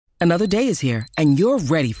Another day is here, and you're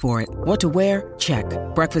ready for it. What to wear? Check.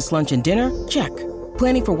 Breakfast, lunch, and dinner? Check.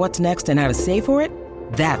 Planning for what's next and how to save for it?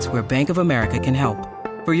 That's where Bank of America can help.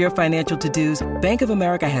 For your financial to-dos, Bank of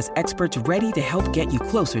America has experts ready to help get you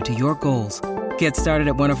closer to your goals. Get started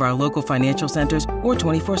at one of our local financial centers or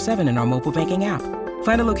 24/7 in our mobile banking app.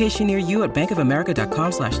 Find a location near you at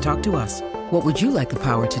bankofamerica.com/talktous. What would you like the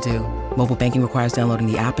power to do? Mobile banking requires downloading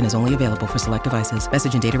the app and is only available for select devices.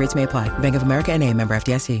 Message and data rates may apply. Bank of America N.A., member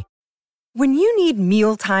FDIC. When you need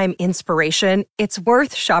mealtime inspiration, it's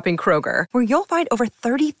worth shopping Kroger, where you'll find over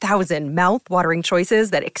 30,000 mouth-watering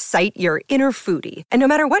choices that excite your inner foodie. And no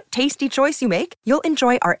matter what tasty choice you make, you'll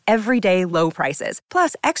enjoy our everyday low prices,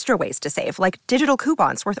 plus extra ways to save, like digital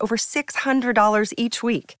coupons worth over $600 each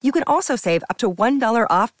week. You can also save up to $1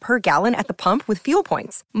 off per gallon at the pump with fuel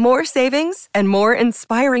points. More savings and more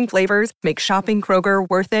inspiring flavors make shopping Kroger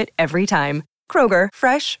worth it every time. Kroger,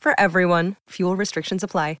 fresh for everyone. Fuel restrictions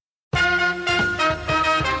apply.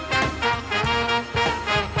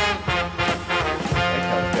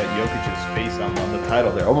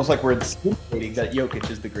 Title there, almost like we're insinuating that Jokic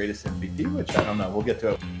is the greatest MVP, which I don't know. We'll get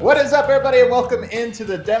to it. What is up, everybody, and welcome into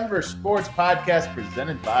the Denver Sports Podcast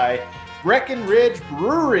presented by Breckenridge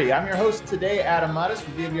Brewery. I'm your host today, Adam Mattis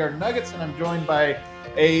from DNVR Nuggets, and I'm joined by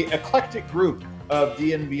a eclectic group of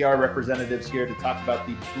DNVR representatives here to talk about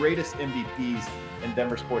the greatest MVPs in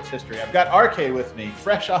Denver sports history. I've got RK with me,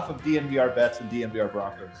 fresh off of DNVR Bets and DNVR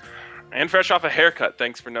Broncos. And fresh off a haircut.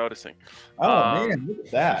 Thanks for noticing. Oh, man, look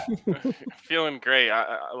at that. Feeling great.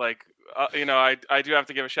 I do have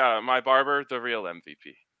to give a shout out. My barber, the real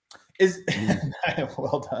MVP.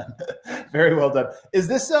 Well done. Very well done. Is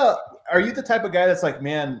this, are you the type of guy that's like,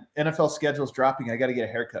 man, NFL schedule's dropping, I got to get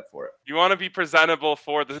a haircut for it? You want to be presentable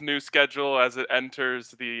for the new schedule as it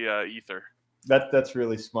enters the ether. That's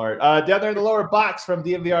really smart. Down there in the lower box from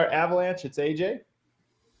DNVR Avalanche, it's AJ.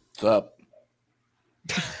 What's up?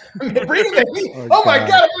 Oh my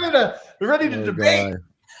God! I'm ready to debate.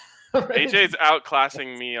 AJ's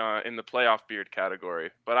outclassing me in the playoff beard category,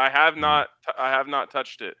 but I have not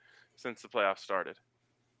touched it since the playoffs started.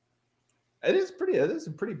 It is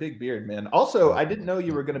a pretty big beard, man. Also, I didn't know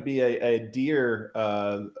you were going to be a deer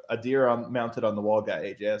mounted on the wall guy,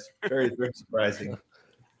 AJ. That's very, very surprising.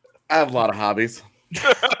 I have a lot of hobbies.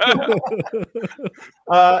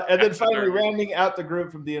 And then finally, rounding out the group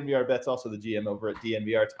from DNVR Bets, also the GM over at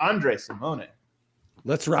DNVR, it's Andre Simone.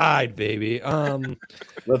 Let's ride, baby.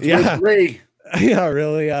 Let's agree. Yeah,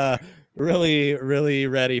 really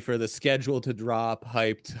ready for the schedule to drop.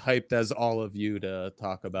 Hyped as all of you to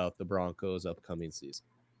talk about the Broncos' upcoming season.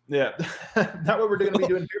 Yeah, not what we're going to be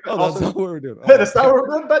doing here. But that's not what we're doing. That's not what we're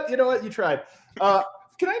doing. But you know what? You tried.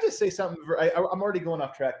 Can I just say something? I'm already going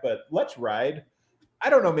off track, but let's ride. I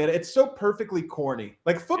don't know, man. It's so perfectly corny.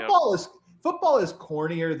 Like football is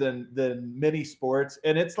cornier than many sports,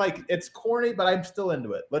 and it's like it's corny, but I'm still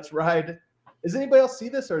into it. Let's ride. Does anybody else see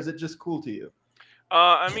this, or is it just cool to you?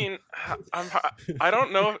 I mean, I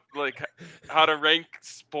don't know like how to rank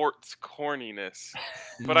sports corniness,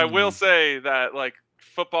 but I will say that like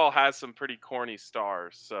football has some pretty corny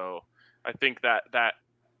stars, so I think that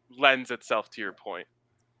lends itself to your point.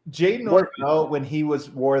 Jay Norvell, when he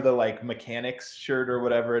wore the like mechanics shirt or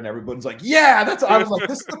whatever, and everyone's like, "Yeah, I was like,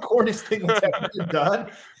 this is the corniest thing that's ever been done,"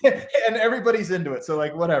 and everybody's into it. So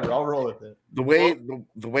like, whatever, I'll roll with it. The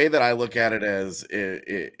way that I look at it as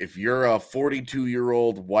if you're a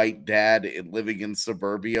 42-year-old white dad living in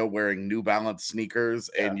suburbia wearing New Balance sneakers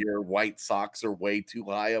and your white socks are way too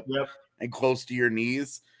high up and close to your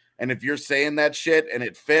knees, and if you're saying that shit and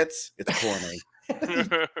it fits, it's corny.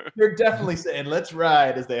 You're definitely saying let's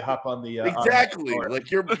ride as they hop on the exactly on the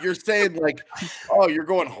like you're saying like, oh, you're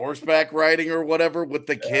going horseback riding or whatever with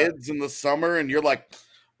the kids in the summer, and you're like,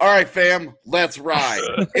 all right, fam, let's ride.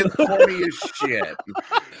 It's corny as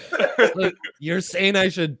shit. Look, you're saying I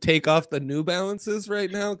should take off the New Balances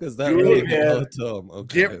right now because that really hurts them.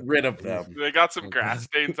 Okay. Get rid of them. They got some grass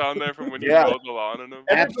stains on there from when you mowed the lawn in them.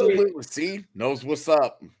 Absolutely. See, knows what's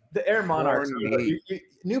up. The Air Monarchs,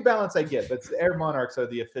 New Balance I get, but the Air Monarchs are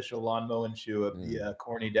the official lawn mowing shoe of the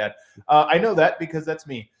corny dad. I know that because that's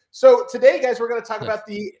me. So today, guys, we're going to talk about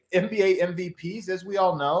the NBA MVPs. As we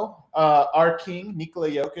all know, our king, Nikola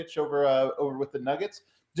Jokic, over with the Nuggets,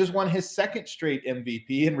 just won his second straight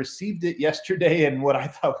MVP and received it yesterday in what I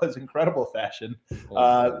thought was incredible fashion.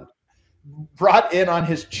 Brought in on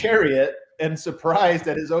his chariot and surprised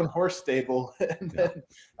at his own horse stable, and then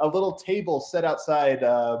a little table set outside,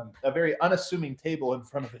 a very unassuming table in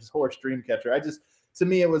front of his horse, Dreamcatcher. To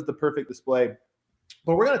me, it was the perfect display.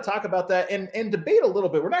 But we're going to talk about that and debate a little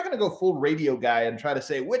bit. We're not going to go full radio guy and try to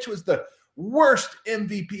say which was the worst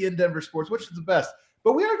MVP in Denver sports, which is the best.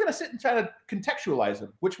 but we are going to sit and try to contextualize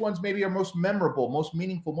them. Which ones maybe are most memorable, most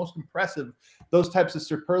meaningful, most impressive, those types of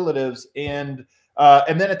superlatives. And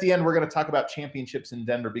then at the end, we're going to talk about championships in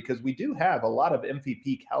Denver, because we do have a lot of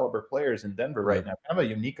MVP caliber players in Denver right now, kind of a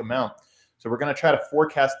unique amount. So we're going to try to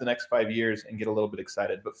forecast the next 5 years and get a little bit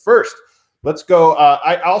excited. But first, let's go.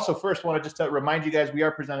 I also first want to just remind you guys, we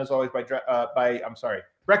are presented as always by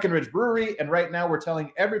Breckenridge Brewery. And right now we're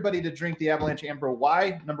telling everybody to drink the Avalanche Amber.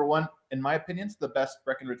 Why? Number one, in my opinion, it's the best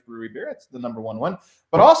Breckenridge Brewery beer. It's the number one.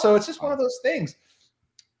 But also, it's just one of those things.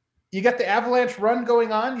 You got the Avalanche run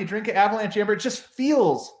going on. You drink an Avalanche Amber. It just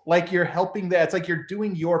feels like you're helping that. It's like you're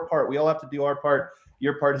doing your part. We all have to do our part.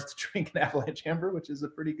 Your part is to drink an Avalanche Amber, which is a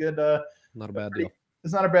pretty good. Not a bad deal.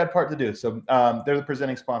 It's not a bad part to do. So they're the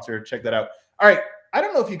presenting sponsor. Check that out. All right. I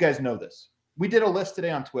don't know if you guys know this. We did a list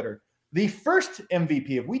today on Twitter. The first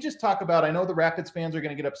MVP, if we just talk about, I know the Rapids fans are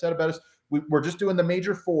going to get upset about us. We're just doing the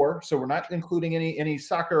major four, so we're not including any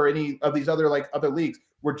soccer or any of these other leagues.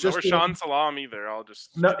 We're just doing Sean Salam either. I'll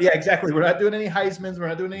just exactly. We're not doing any Heismans. We're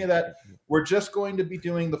not doing any of that. We're just going to be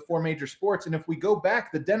doing the four major sports. And if we go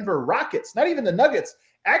back, the Denver Rockets, not even the Nuggets,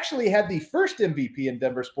 actually had the first MVP in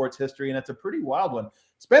Denver sports history, and it's a pretty wild one.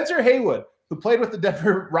 Spencer Haywood, who played with the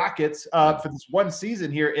Denver Rockets for this one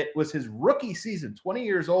season here. It was his rookie season, 20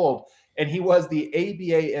 years old, and he was the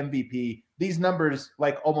ABA MVP. These numbers,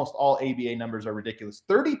 like almost all ABA numbers, are ridiculous.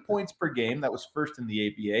 30 points per game. That was first in the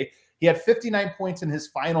ABA. He had 59 points in his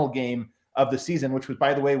final game of the season, which was,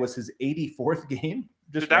 by the way, was his 84th game.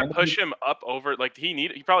 Did that push him up over? Like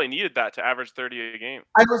he probably needed that to average 30 a game.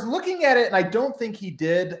 I was looking at it, and I don't think he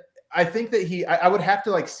did. I think that I would have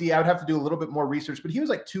to see. I would have to do a little bit more research, but he was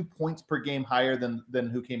like 2 points per game higher than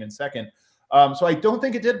who came in second. So I don't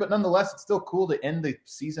think it did, but nonetheless, it's still cool to end the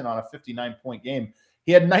season on a 59-point game.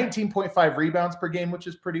 He had 19.5 rebounds per game, which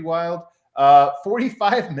is pretty wild.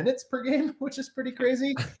 45 minutes per game, which is pretty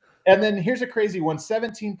crazy. And then here's a crazy one,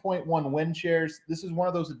 17.1 win shares. This is one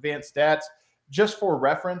of those advanced stats. Just for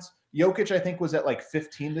reference, Jokic, I think, was at like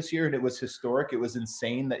 15 this year, and it was historic. It was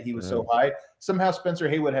insane that he was so high. Somehow Spencer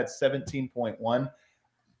Haywood had 17.1.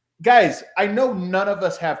 Guys, I know none of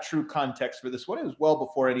us have true context for this one. It was well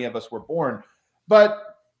before any of us were born.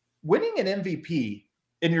 But winning an MVP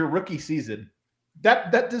in your rookie season,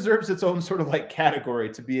 that deserves its own sort of like category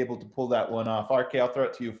to be able to pull that one off. RK, I'll throw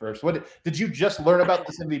it to you first. What did you just learn about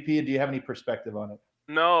this MVP, and do you have any perspective on it?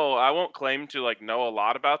 No, I won't claim to know a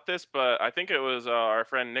lot about this, but I think it was our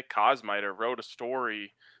friend Nick Kosmiter wrote a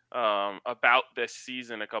story about this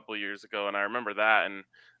season a couple of years ago, and I remember that.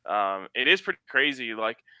 And it is pretty crazy.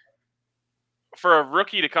 Like, for a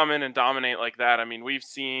rookie to come in and dominate like that, I mean, we've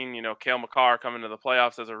seen, Cale Makar come into the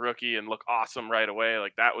playoffs as a rookie and look awesome right away.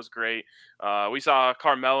 Like, that was great. We saw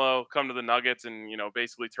Carmelo come to the Nuggets and,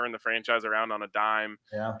 basically turn the franchise around on a dime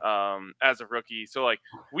as a rookie. So,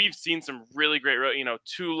 we've seen some really great,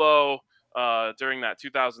 Tulo during that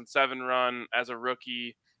 2007 run as a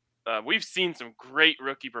rookie. We've seen some great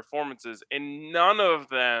rookie performances, and none of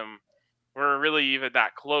them were really even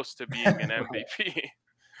that close to being an MVP.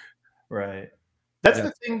 Right. That's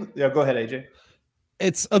the thing. Yeah, go ahead, AJ.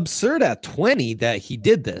 It's absurd at 20 that he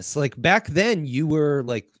did this. Like, back then, you were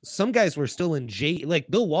some guys were still in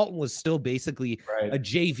Bill Walton was still basically a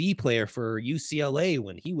JV player for UCLA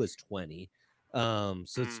when he was 20. So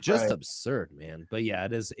it's just absurd, man. But yeah,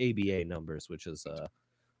 it is ABA numbers, which is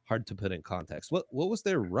hard to put in context. What was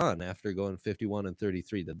their run after going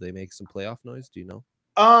 51-33? Did they make some playoff noise? Do you know?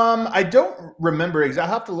 I don't remember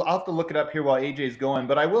exactly. I'll have to look it up here while AJ's going.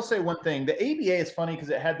 But I will say one thing: the ABA is funny because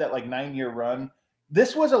it had that 9-year run.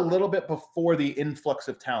 This was a little bit before the influx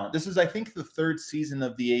of talent. This is, I think, the third season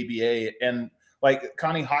of the ABA, and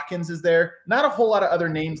Connie Hawkins is there. Not a whole lot of other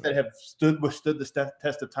names that have withstood the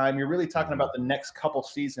test of time. You're really talking about the next couple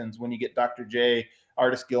seasons when you get Dr. J,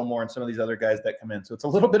 Artis Gilmore, and some of these other guys that come in. So it's a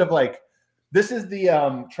little bit of this is the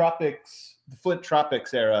the Flint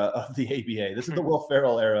Tropics era of the ABA. This is the Will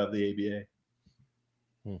Ferrell era of the ABA.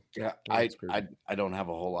 Yeah, I don't have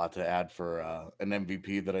a whole lot to add for an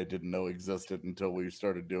MVP that I didn't know existed until we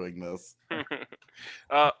started doing this.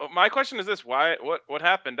 My question is this: what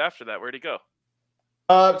happened after that? Where'd he go?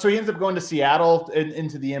 So he ends up going to Seattle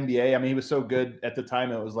into the NBA. I mean, he was so good at the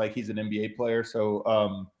time; it was like he's an NBA player.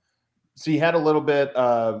 So, so he had a little bit.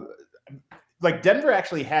 Denver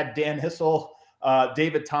actually had Dan Hissel,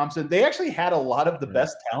 David Thompson. They actually had a lot of the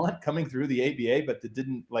best talent coming through the ABA, but it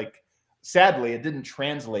didn't sadly, it didn't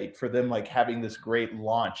translate for them having this great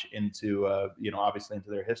launch into obviously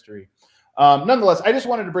into their history. Nonetheless, I just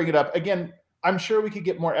wanted to bring it up again. I'm sure we could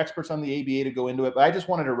get more experts on the ABA to go into it, but I just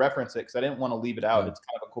wanted to reference it because I didn't want to leave it out. It's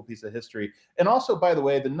kind of a cool piece of history. And also, by the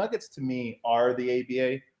way, the Nuggets to me are the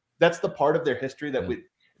ABA. that's the part of their history that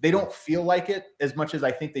they don't feel like it as much as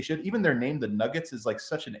I think they should. Even their name, the Nuggets, is like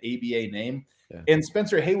such an ABA name. Yeah. And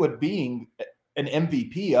Spencer Haywood being an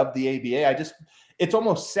MVP of the ABA, it's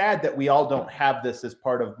almost sad that we all don't have this as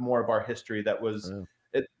part of more of our history. That was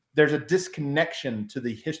there's a disconnection to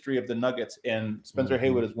the history of the Nuggets, and Spencer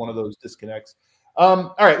Haywood is one of those disconnects.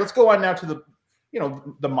 All right, let's go on now to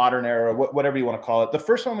the modern era, whatever you want to call it. The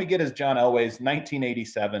first one we get is John Elway's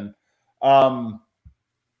 1987.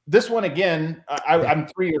 This one, again, I'm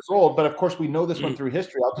 3 years old, but of course we know this one through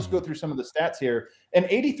history. I'll just go through some of the stats here. An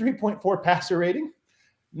 83.4 passer rating,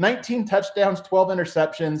 19 touchdowns, 12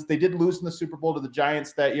 interceptions. They did lose in the Super Bowl to the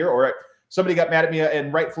Giants that year, or somebody got mad at me,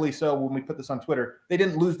 and rightfully so, when we put this on Twitter. They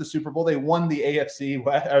didn't lose the Super Bowl. They won the AFC,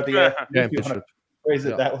 or the AFC, if you want to phrase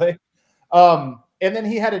it that way. And then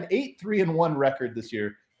he had an 8-3-1 record this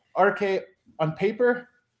year. RK, on paper,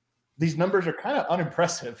 these numbers are kind of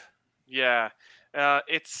unimpressive. Yeah.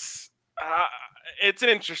 It's an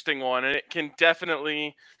interesting one, and it can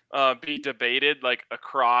definitely be debated like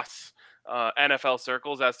across NFL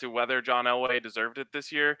circles as to whether John Elway deserved it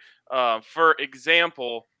this year. For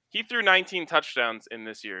example, he threw 19 touchdowns in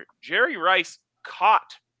this year. Jerry Rice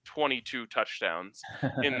caught 22 touchdowns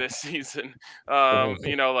in this season.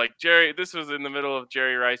 Like Jerry, this was in the middle of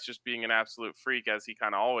Jerry Rice just being an absolute freak, as he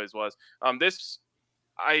kind of always was.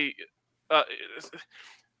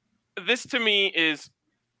 This to me is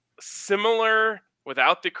similar,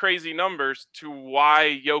 without the crazy numbers, to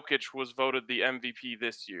why Jokic was voted the MVP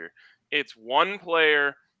this year. It's one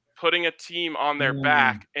player putting a team on their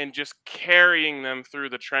back and just carrying them through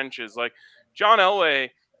the trenches. Like John Elway,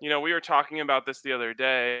 we were talking about this the other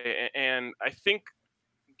day, and I think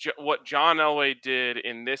what John Elway did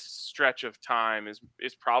in this stretch of time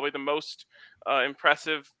is probably the most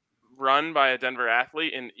impressive run by a Denver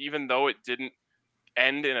athlete. And even though it didn't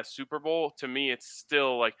end in a Super Bowl, to me it's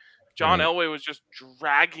still like John Elway was just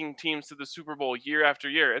dragging teams to the Super Bowl year after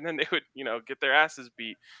year, and then they would get their asses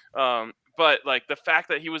beat. But like the fact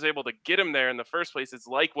that he was able to get him there in the first place, it's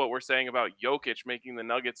like what we're saying about Jokic making the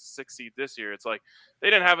Nuggets 6th seed this year. It's like they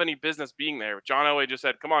didn't have any business being there. John Elway just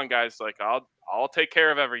said, "Come on, guys, like I'll take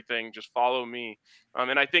care of everything. Just follow me."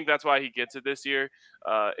 And I think that's why he gets it this year.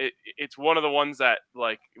 It's one of the ones that,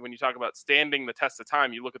 like, when you talk about standing the test of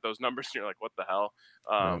time, you look at those numbers and you're like, "What the hell?"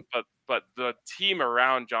 But the team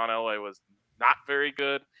around John Elway was not very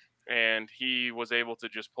good. And he was able to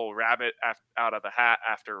just pull rabbit out of the hat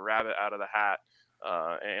after rabbit out of the hat.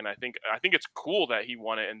 And I think it's cool that he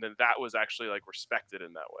won it, and then that was actually like respected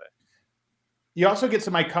in that way. You also get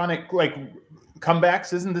some iconic like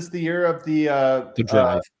comebacks. Isn't this the year of the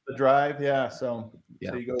drive? The drive, yeah. So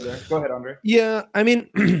you go there. Go ahead, Andre. Yeah, I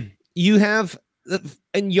mean, you have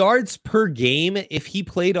in yards per game. If he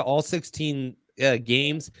played all 16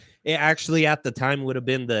 games, it actually at the time would have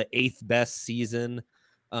been the 8th best season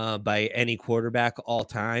by any quarterback all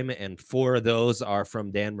time, and 4 of those are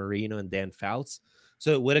from Dan Marino and Dan Fouts.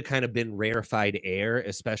 So it would have kind of been rarefied air,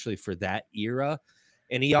 especially for that era.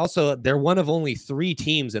 And they're one of only 3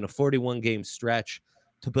 teams in a 41-game stretch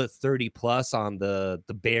to put 30 plus on the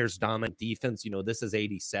Bears' dominant defense. This is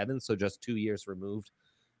 87, so just 2 years removed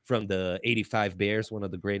from the 85 Bears, one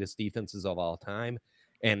of the greatest defenses of all time.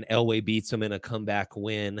 And Elway beats them in a comeback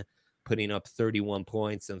win, putting up 31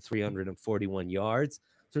 points and 341 yards.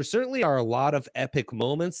 There certainly are a lot of epic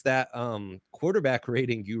moments. That quarterback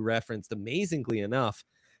rating you referenced, amazingly enough,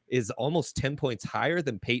 is almost 10 points higher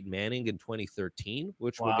than Peyton Manning in 2013,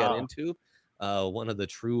 which we'll get into, one of the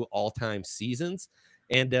true all-time seasons.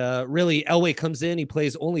 And really, Elway comes in. He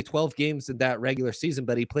plays only 12 games in that regular season,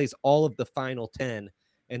 but he plays all of the final 10,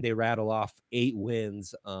 and they rattle off 8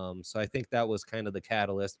 wins. So I think that was kind of the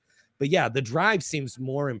catalyst. But yeah, the drive seems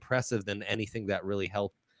more impressive than anything that really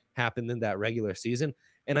helped happen in that regular season.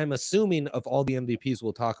 And I'm assuming of all the MVPs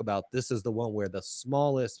we'll talk about, this is the one where the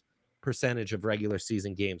smallest percentage of regular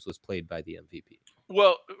season games was played by the MVP.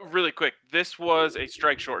 Well, really quick, this was a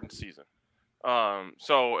strike-shortened season.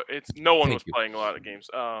 So no one was playing a lot of games.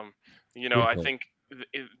 I think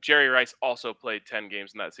Jerry Rice also played 10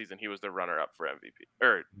 games in that season. He was the runner-up for MVP,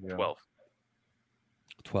 or 12.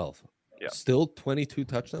 12. Yeah. Still 22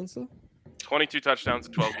 touchdowns, though? 22 touchdowns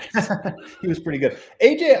in 12 games. He was pretty good.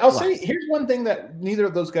 AJ, I'll say, here's one thing that neither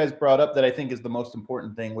of those guys brought up that I think is the most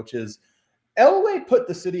important thing, which is Elway put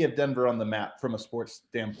the city of Denver on the map from a sports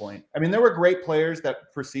standpoint. I mean, there were great players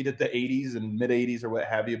that preceded the 80s and mid-80s or what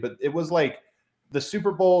have you, but it was like the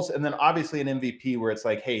Super Bowls and then obviously an MVP where it's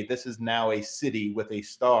like, hey, this is now a city with a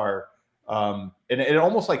star. And it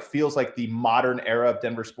almost like feels like the modern era of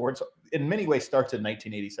Denver sports in many ways starts in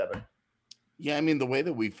 1987. Yeah, I mean, the way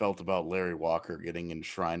that we felt about Larry Walker getting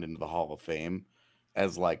enshrined into the Hall of Fame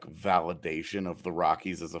as like validation of the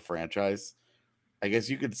Rockies as a franchise. I guess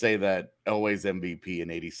you could say that Elway's MVP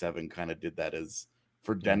in '87 kind of did that as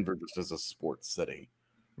for Denver, just as a sports city.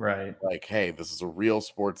 Right. Like, hey, this is a real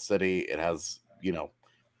sports city. It has,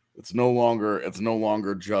 it's no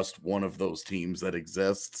longer just one of those teams that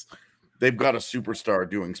exists. They've got a superstar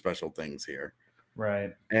doing special things here.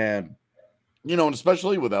 Right. And, and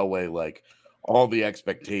especially with Elway, like all the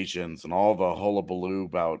expectations and all the hullabaloo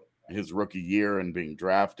about his rookie year and being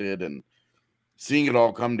drafted and seeing it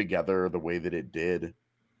all come together the way that it did,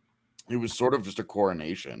 it was sort of just a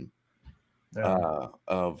coronation for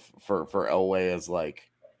Elway as like,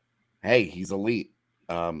 hey, he's elite.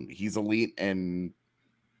 He's elite, and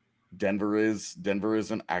Denver is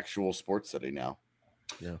an actual sports city now.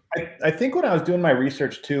 Yeah, I think when I was doing my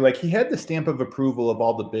research too, like he had the stamp of approval of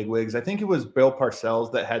all the bigwigs. I think it was Bill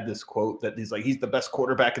Parcells that had this quote that he's like, he's the best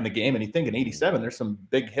quarterback in the game. And you think in '87, there's some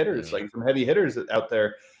big hitters, like some heavy hitters out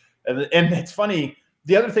there. And it's funny.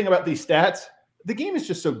 The other thing about these stats, the game is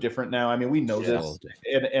just so different now. I mean, we know this.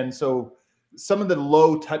 And so some of the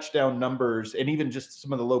low touchdown numbers and even just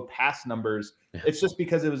some of the low pass numbers, it's just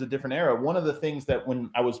because it was a different era. One of the things that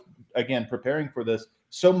when I was, again, preparing for this,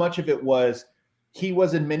 so much of it was he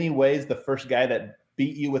was in many ways the first guy that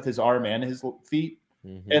beat you with his arm and his feet.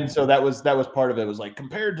 Mm-hmm. And so that was part of it. It was like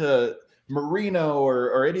compared to Marino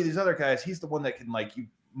or any of these other guys, he's the one that can like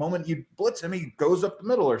moment you blitz him, he goes up the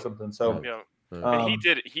middle or something. So and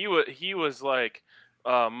he was like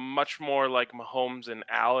much more like Mahomes and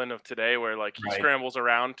Allen of today, where like he scrambles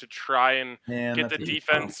around to try and get the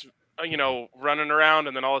defense, running around,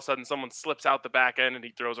 and then all of a sudden someone slips out the back end and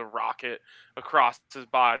he throws a rocket across his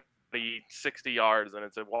body 60 yards and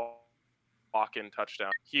it's a walk-in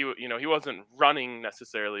touchdown. He wasn't running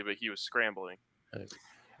necessarily, but he was scrambling.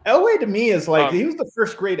 Elway to me is like he was the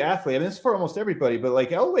first great athlete. I mean, it's for almost everybody, but like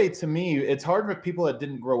Elway to me, it's hard for people that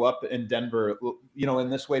didn't grow up in Denver, in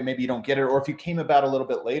this way. Maybe you don't get it, or if you came about a little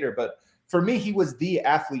bit later. But for me, he was the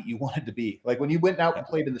athlete you wanted to be. Like when you went out and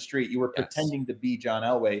played in the street, you were pretending to be John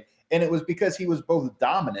Elway, and it was because he was both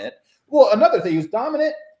dominant. Well, another thing, he was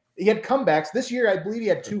dominant. He had comebacks this year. I believe he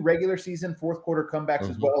had 2 regular season fourth quarter comebacks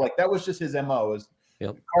as well. Like that was just his MO. Is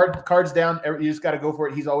cards down. You just got to go for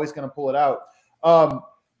it. He's always going to pull it out.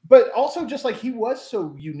 But also just like he was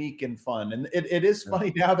so unique and fun. And it is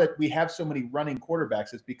funny now that we have so many running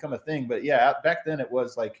quarterbacks. It's become a thing. But yeah, back then it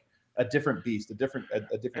was like a different beast, a different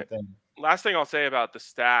thing. Last thing I'll say about the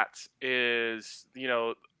stats is,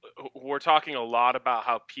 we're talking a lot about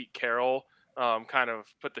how Pete Carroll kind of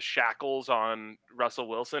put the shackles on Russell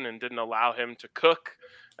Wilson and didn't allow him to cook.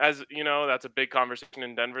 As that's a big conversation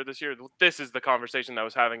in Denver this year. This is the conversation that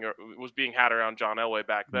was being had around John Elway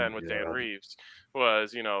back then with Dan Reeves.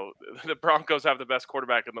 Was the Broncos have the best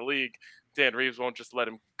quarterback in the league. Dan Reeves won't just let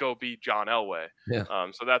him go beat John Elway. Yeah.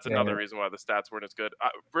 So that's another reason why the stats weren't as good.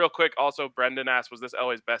 Real quick, also Brendan asked, was this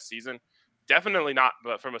Elway's best season? Definitely not,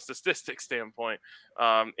 but from a statistics standpoint,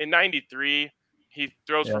 in '93 he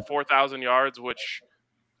throws for 4,000 yards, which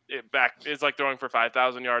is like throwing for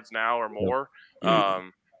 5,000 yards now or more.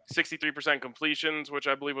 63% completions, which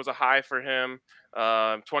I believe was a high for him.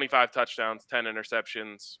 25 touchdowns, 10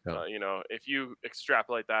 interceptions. If you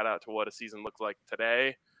extrapolate that out to what a season looks like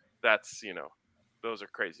today, that's, those are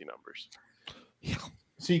crazy numbers. Yeah.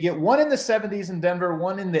 So you get one in the 70s in Denver,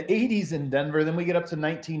 one in the 80s in Denver. Then we get up to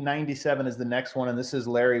 1997 as the next one. And this is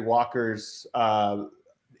Larry Walker's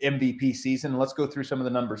MVP season. Let's go through some of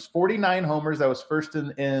the numbers. 49 homers. That was first in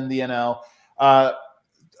the NL.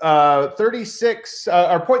 36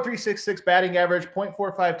 or .366 batting average,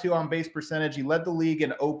 .452 on base percentage. He led the league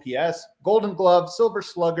in OPS, Golden Glove, Silver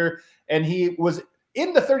Slugger, and he was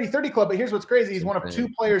in the 30-30 club. But here's what's crazy: he's one of 2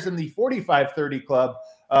 players in the 45-30 club,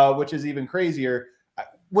 which is even crazier.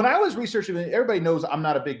 When I was researching, everybody knows I'm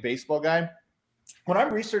not a big baseball guy. When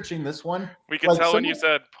I'm researching this one, we can tell when you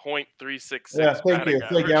said .366. Yeah, thank you.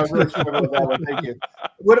 I was really struggling with that one. Thank you.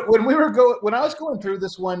 When I was going through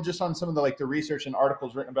this one, just on some of the research and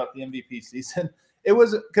articles written about the MVP season, it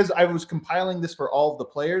was because I was compiling this for all of the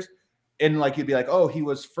players, and you'd be like, oh, he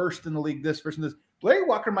was first in the league, first in this. Larry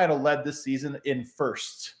Walker might have led this season in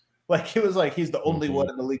first. It was like he's the only one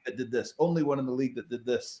in the league that did this, only one in the league that did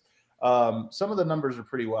this. Some of the numbers are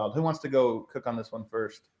pretty wild. Who wants to go cook on this one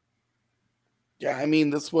first? Yeah, I mean,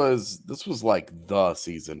 this was like the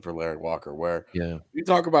season for Larry Walker, where we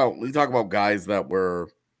talk about guys that were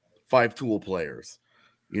 5-tool players,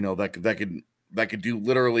 that could do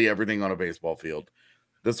literally everything on a baseball field.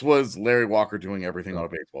 This was Larry Walker doing everything on a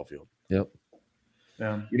baseball field. Yep.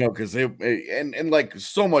 Yeah. Because and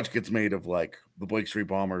so much gets made of the Blake Street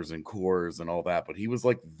Bombers and Coors and all that, but he was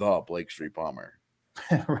like the Blake Street Bomber.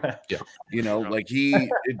 Right. Yeah. You know, like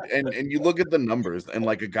and you look at the numbers, and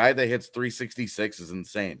like a guy that hits 366 is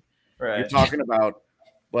insane. Right. You're talking about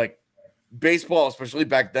like baseball, especially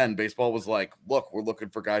back then. Baseball was like, look, we're looking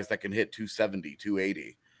for guys that can hit 270,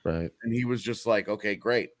 280. Right. And he was just like, okay,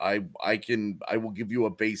 great. I will give you a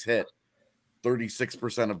base hit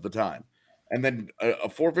 36% of the time. And then a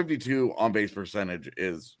 452 on base percentage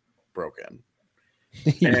is broken.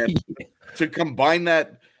 And to combine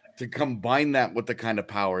that with the kind of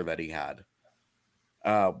power that he had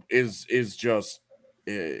is just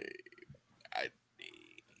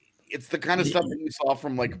it's the kind of stuff that you saw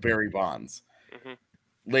from like Barry Bonds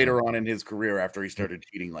later on in his career after he started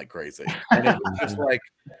cheating like crazy. And it was just like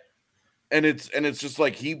it's just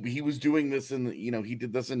like he was doing this he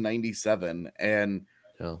did this in 97, and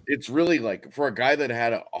it's really like for a guy that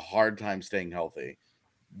had a hard time staying healthy,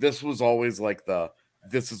 this was always like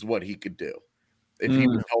this is what he could do. If he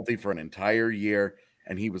was healthy for an entire year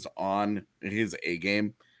and he was on his A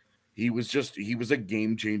game, he was a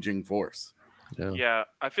game-changing force. Yeah,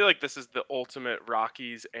 I feel like this is the ultimate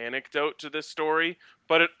Rockies anecdote to this story,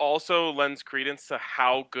 but it also lends credence to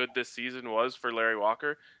how good this season was for Larry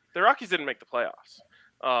Walker. The Rockies didn't make the playoffs.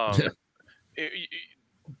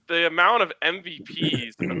 The amount of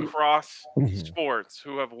MVPs across sports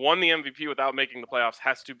who have won the MVP without making the playoffs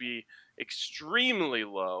has to be extremely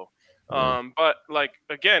low. But like,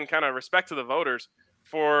 again, kind of respect to the voters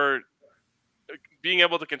for being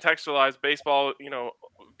able to contextualize baseball,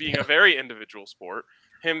 being a very individual sport,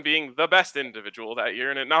 him being the best individual that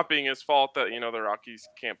year, and it not being his fault that, the Rockies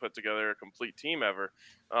can't put together a complete team ever.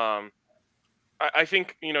 I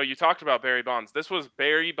think, you talked about Barry Bonds. This was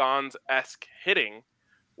Barry Bonds-esque hitting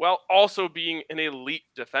while also being an elite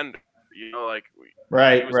defender.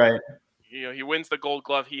 Right. He wins the Gold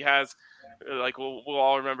Glove. He has, we'll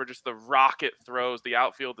all remember just the rocket throws, the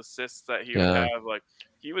outfield assists that he would have. Like,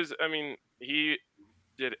 he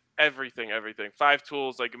did everything. 5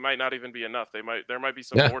 tools, it might not even be enough. There might be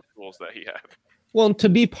some more tools that he had. Well, to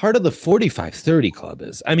be part of the 45-30 club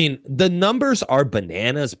the numbers are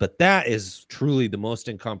bananas, but that is truly the most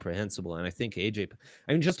incomprehensible. And I think AJ,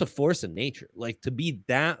 just a force of nature, to be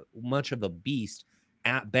that much of a beast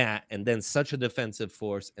at bat, and then such a defensive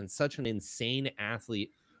force and such an insane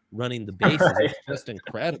athlete running the bases is just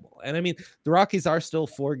incredible. And the Rockies are still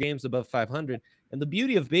 4 games above 500. And the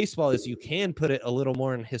beauty of baseball is you can put it a little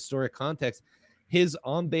more in historic context. His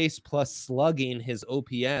on base plus slugging, his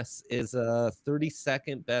OPS is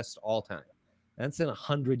 32nd best all time. That's in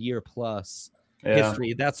 100-year plus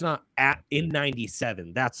history. That's not in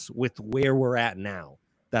 97. That's with where we're at now.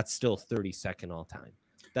 That's still 32nd all time.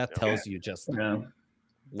 That tells you just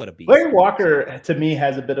what a beast. Larry Walker, to me,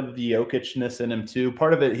 has a bit of the Jokic-ness in him too.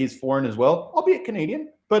 Part of it, he's foreign as well, albeit Canadian,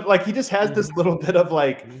 but he just has this little bit of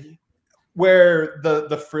where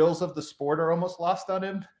the frills of the sport are almost lost on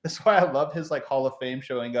him. That's why I love his Hall of Fame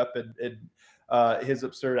showing up in his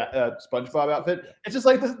absurd SpongeBob outfit. It's just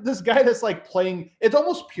this guy that's playing. It's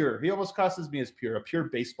almost pure. He almost crosses me as a pure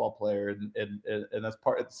baseball player, and that's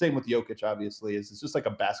part. Same with Jokic, obviously. It's just like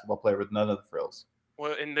a basketball player with none of the frills.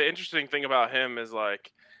 Well, and the interesting thing about him is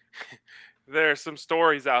there are some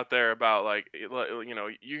stories out there about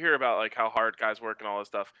you hear about how hard guys work and all this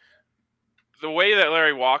stuff. The way that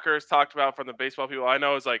Larry Walker is talked about from the baseball people I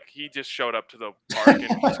know is he just showed up to the park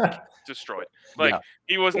and was destroyed.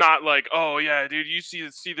 He was not oh yeah, dude, you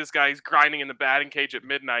see this guy, he's grinding in the batting cage at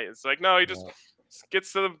midnight. It's no, he just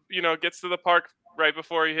gets to the park right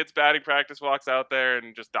before he hits batting practice, walks out there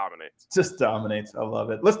and just dominates. I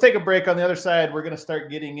love it. Let's take a break. On the other side, we're going to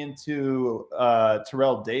start getting into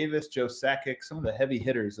Terrell Davis, Joe Sakic, some of the heavy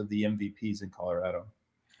hitters of the MVPs in Colorado.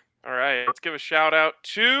 All right, let's give a shout out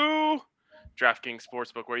to DraftKings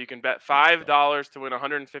Sportsbook, where you can bet $5 to win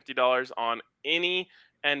 $150 on any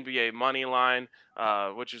NBA money line,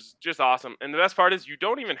 which is just awesome. And the best part is you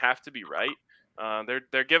don't even have to be right.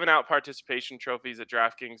 They're giving out participation trophies at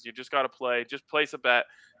DraftKings. You just got to play. Just place a bet.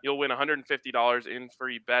 You'll win $150 in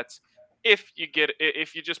free bets if you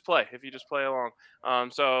just play along.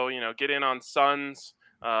 So get in on Suns,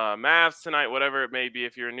 Mavs tonight, whatever it may be.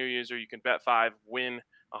 If you're a new user, you can bet $5, win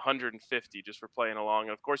 $150 just for playing along.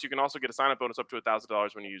 And of course, you can also get a sign-up bonus up to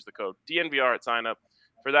 $1,000 when you use the code DNVR at sign-up.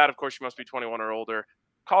 For that, of course, you must be 21 or older.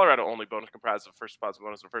 Colorado only. Bonus comprised of first deposit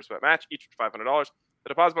bonus and first bet match, each for $500. The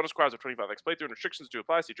deposit bonus requires a 25x playthrough, and restrictions do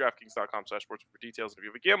apply. See DraftKings.com/sports for details. And if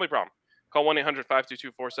you have a gambling problem, call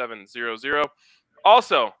 1-800-522-4700.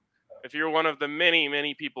 Also, if you're one of the many,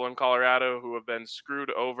 many people in Colorado who have been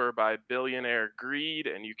screwed over by billionaire greed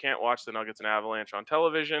and you can't watch the Nuggets and Avalanche on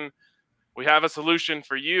television, we have a solution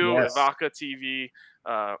for you. Yes. Ivaka TV,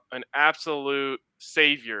 an absolute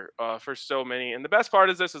savior for so many. And the best part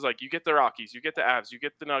is this is like you get the Rockies, you get the Avs, you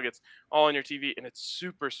get the Nuggets all on your TV, and it's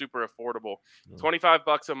super, super affordable.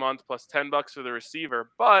 $25 a month plus $10 for the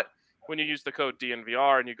receiver. But when you use the code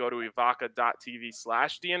DNVR and you go to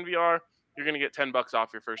ivaka.tv/DNVR, you're going to get $10 off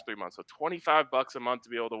your first 3 months. So $25 a month to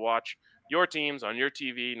be able to watch your teams on your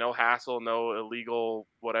TV. No hassle, no illegal,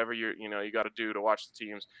 whatever you got to do to watch the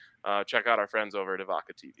teams. Check out our friends over at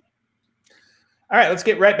Ivaka TV. All right, let's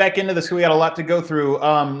get right back into this. We got a lot to go through.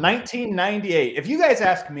 1998. If you guys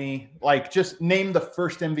ask me, like, just name the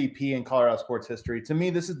first MVP in Colorado sports history, to me,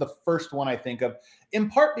 this is the first one I think of, in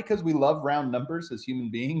part because we love round numbers as human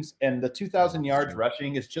beings, and the 2,000 yards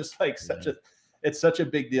rushing is just like it's such a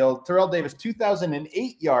big deal. Terrell Davis,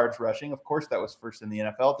 2,008 yards rushing. Of course, that was first in the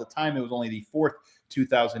NFL. At the time, it was only the fourth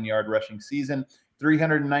 2,000-yard rushing season.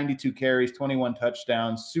 392 carries, 21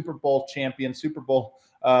 touchdowns, Super Bowl champion, Super Bowl.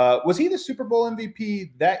 Was he the Super Bowl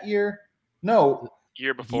MVP that year? No.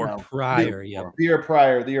 Year before. The year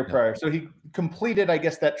prior. So he completed, I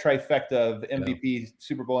guess, that trifecta of MVP,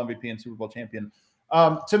 Super Bowl MVP, and Super Bowl champion.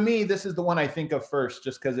 To me, this is the one I think of first,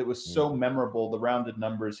 just because it was so memorable, the rounded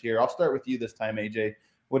numbers here. I'll start with you this time, AJ.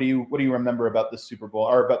 What do you remember about this Super Bowl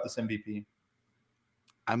or about this MVP?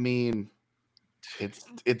 I mean, it's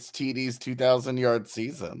TD's 2,000-yard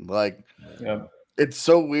season. Like, it's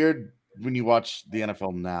so weird when you watch the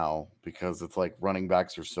NFL now, because it's like running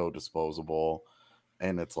backs are so disposable,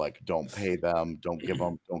 and it's like, don't pay them, don't give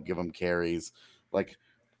them carries. Like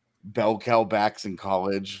bell cow backs in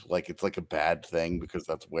college, like it's like a bad thing because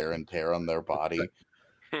that's wear and tear on their body.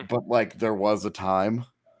 But like there was a time,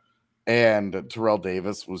 and Terrell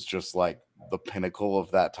Davis was just like the pinnacle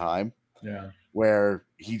of that time. Yeah. Where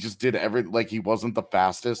he just did like he wasn't the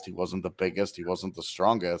fastest, he wasn't the biggest, he wasn't the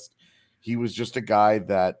strongest. He was just a guy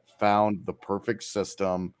that found the perfect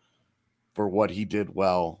system for what he did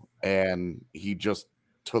well, and he just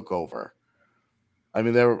took over. I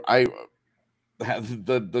mean, the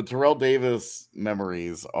Terrell Davis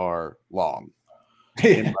memories are long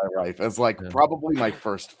in my life. As like probably my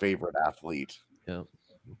first favorite athlete. Yeah.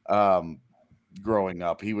 Growing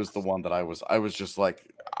up, he was the one that I was just like,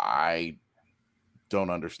 I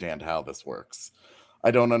don't understand how this works.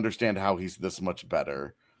 I don't understand how he's this much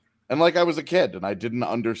better. And like I was a kid and I didn't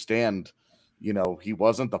understand, he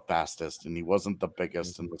wasn't the fastest and he wasn't the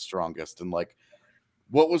biggest and the strongest. And like,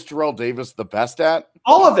 what was Terrell Davis the best at?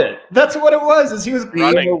 All of it. That's what it was. Is he was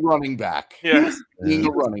being a running back. Yeah. He was being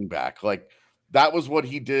a running back. Like that was what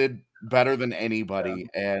he did better than anybody.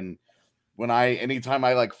 Yeah. And anytime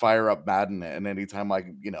I like fire up Madden and anytime I,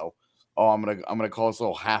 I'm gonna call this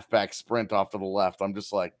little halfback sprint off to the left, I'm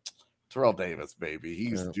just like, Terrell Davis, baby.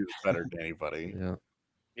 He's better than anybody. Yeah.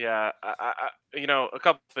 Yeah, I a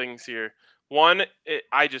couple things here. One,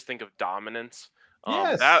 I just think of dominance.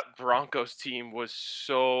 Yes. That Broncos team was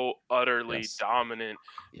so utterly dominant,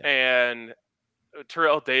 and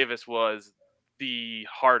Terrell Davis was the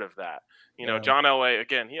heart of that. John Elway,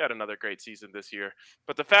 again, he had another great season this year.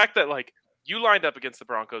 But the fact that, like, you lined up against the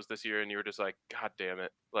Broncos this year and you were just like, God damn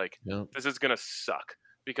it, like, this is going to suck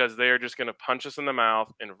because they're just going to punch us in the mouth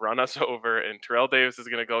and run us over, and Terrell Davis is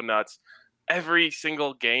going to go nuts every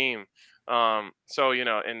single game. And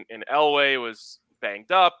Elway was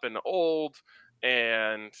banged up and old,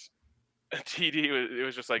 and TD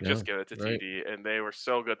was just like, just give it to TD, and they were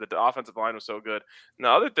so good. The offensive line was so good. And the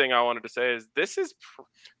other thing I wanted to say is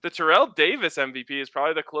the Terrell Davis MVP is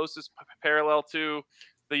probably the closest parallel to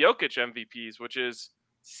the Jokic MVPs, which is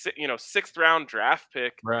sixth round draft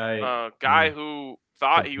pick, guy who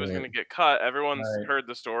thought he was going to get cut. Everyone's heard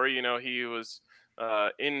the story. He was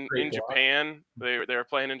in Japan. They were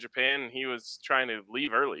playing in Japan, and he was trying to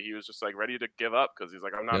leave early. He was just like ready to give up because he's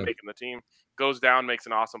like, I'm not making the team. Goes down, makes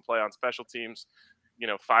an awesome play on special teams,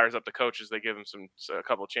 fires up the coaches. They give him a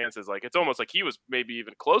couple of chances. Like, it's almost like he was maybe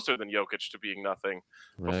even closer than Jokic to being nothing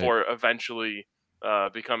before eventually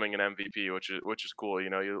becoming an MVP, which is cool.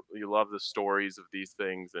 You love the stories of these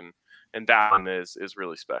things, and that one is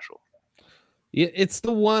really special. Yeah, it's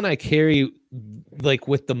the one I carry like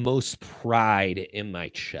with the most pride in my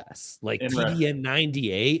chest. Like TD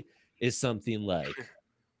 98 is something like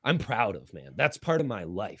I'm proud of, man. That's part of my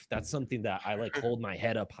life. That's something that I like hold my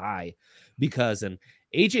head up high because, and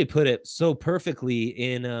AJ put it so perfectly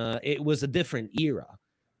in it was a different era.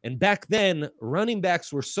 And back then, running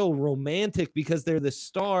backs were so romantic because they're the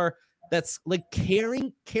star that's like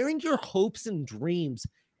carrying your hopes and dreams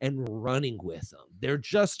and running with them. They're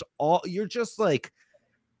just you're just like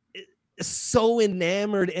so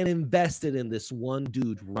enamored and invested in this one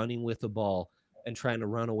dude running with the ball and trying to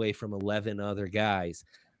run away from 11 other guys.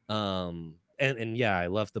 And yeah, I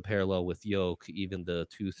love the parallel with Yoke. Even the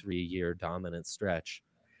 2-3 year dominant stretch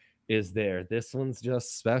is there. This one's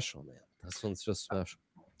just special, man. This one's just special.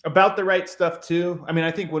 About the right stuff too. I mean,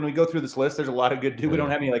 I think when we go through this list, there's a lot of good dude. We don't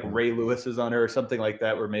have any like Ray Lewis's on her or something like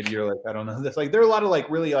that, where maybe you're like, I don't know this. Like, there are a lot of like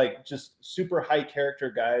really like just super high character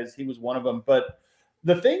guys. He was one of them. But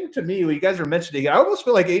the thing to me, what you guys were mentioning, I almost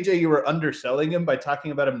feel like AJ, you were underselling him by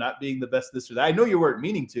talking about him not being the best this or that. I know you weren't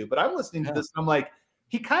meaning to, but I'm listening to this and I'm like,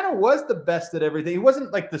 he kind of was the best at everything. He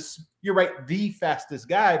wasn't like this, you're right, the fastest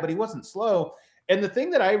guy, but he wasn't slow. And the thing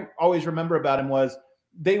that I always remember about him was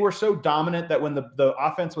they were so dominant that when the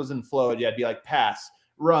offense was in flow, yeah, it'd be like pass,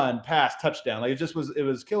 run, pass, touchdown. Like it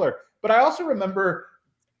was killer. But I also remember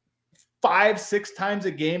 5-6 times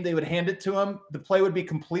a game they would hand it to him. The play would be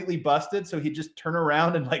completely busted, so he'd just turn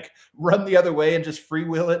around and like run the other way and just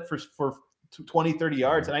freewheel it for 20, 30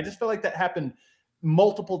 yards. And I just felt like that happened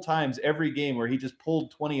multiple times every game where he just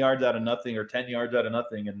pulled 20 yards out of nothing or 10 yards out of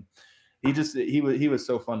nothing. And he was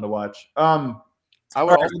so fun to watch. I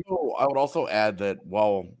would also add that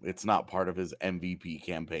while it's not part of his MVP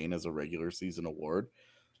campaign as a regular season award,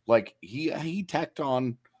 like he tacked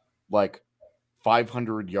on like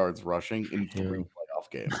 500 yards rushing in 3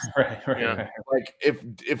 playoff games. Right. Like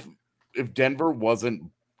if Denver wasn't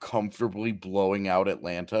comfortably blowing out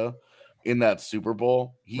Atlanta in that Super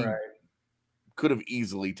Bowl, he could have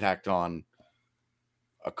easily tacked on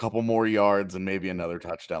a couple more yards and maybe another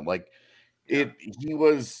touchdown. Like he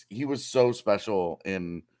was so special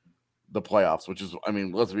in the playoffs, which is, I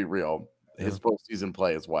mean, let's be real. His postseason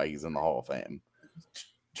play is why he's in the Hall of Fame.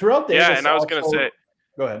 Terrell Davis. Yeah, and I was going to say,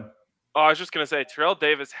 go ahead. Oh, I was just going to say, Terrell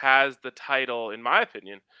Davis has the title, in my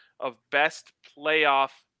opinion, of best playoff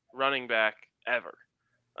running back ever.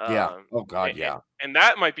 Yeah. Oh God. Yeah. And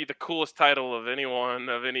that might be the coolest title of anyone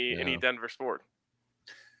of any Denver sport.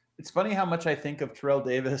 It's funny how much I think of Terrell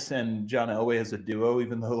Davis and John Elway as a duo,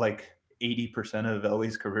 even though like 80% of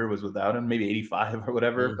Elway's career was without him, maybe 85 or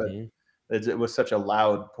whatever, but it was such a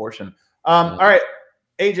loud portion. All right,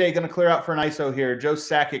 AJ, going to clear out for an ISO here. Joe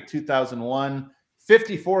Sakic, 2001,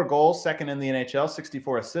 54 goals, second in the NHL,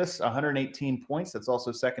 64 assists, 118 points. That's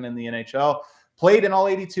also second in the NHL. Played in all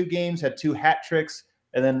 82 games, had 2 hat tricks.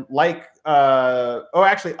 And then unlike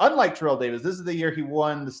Terrell Davis, this is the year he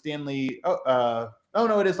won the Stanley.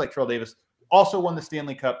 It is like Terrell Davis. Also won the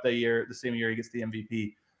Stanley Cup the same year he gets the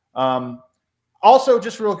MVP. Also,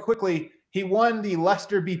 just real quickly, he won the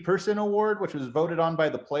Lester B. Person Award, which was voted on by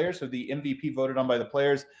the players. So the MVP voted on by the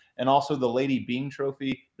players, and also the Lady Byng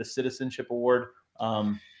Trophy, the Citizenship Award.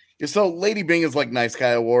 So Lady Byng is like Nice Guy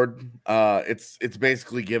Award. It's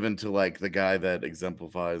basically given to like the guy that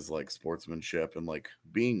exemplifies like sportsmanship and like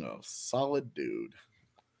being a solid dude.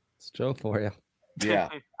 It's Joe for you. Yeah,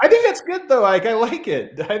 I think that's good though. Like I like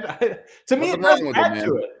it. To me, it does add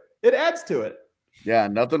to it. It adds to it. Yeah,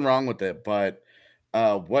 nothing wrong with it. But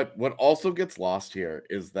what also gets lost here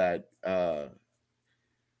is that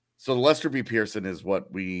so Lester B. Pearson is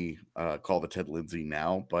what we call the Ted Lindsay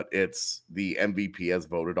now, but it's the MVP as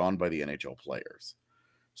voted on by the NHL players.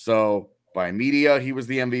 So by media, he was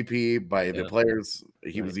the MVP. By the players,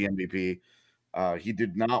 he was the MVP. He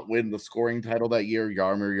did not win the scoring title that year.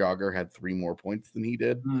 Jaromir Jagr had 3 more points than he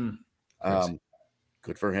did.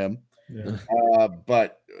 Good for him. Yeah.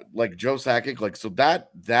 But like Joe Sakic, like so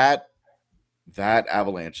that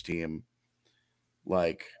Avalanche team,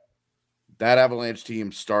 like that Avalanche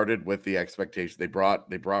team started with the expectation they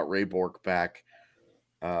brought Ray Bourque back.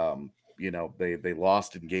 They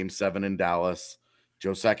lost in Game 7 in Dallas.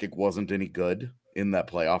 Joe Sakic wasn't any good in that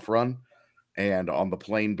playoff run, and on the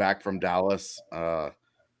plane back from Dallas,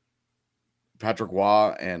 Patrick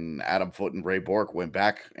Waugh and Adam Foote and Ray Bourque went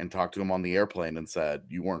back and talked to him on the airplane and said,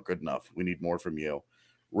 "You weren't good enough. We need more from you.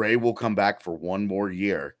 Ray will come back for 1 more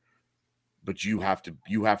year, but you have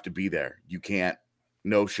to be there. You can't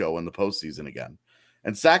no-show in the postseason again."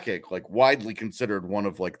 And Sakic, like widely considered one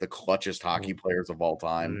of like the clutchest hockey players of all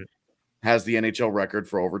time, has the NHL record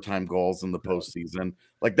for overtime goals in the postseason.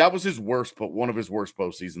 Like that was one of his worst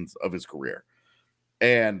postseasons of his career.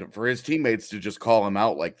 And for his teammates to just call him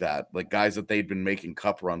out like that, like guys that they'd been making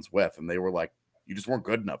cup runs with, and they were like, "You just weren't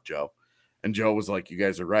good enough, Joe." And Joe was like, "You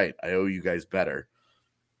guys are right. I owe you guys better."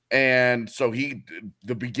 And so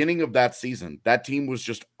the beginning of that season, that team was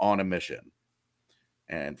just on a mission.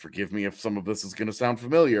 And forgive me if some of this is going to sound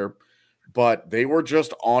familiar, but they were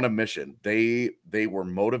just on a mission. They were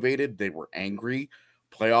motivated. They were angry.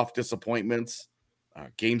 Playoff disappointments,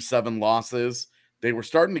 Game 7 losses. They were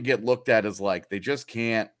starting to get looked at as like they just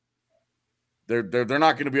can't. They're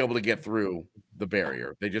not going to be able to get through the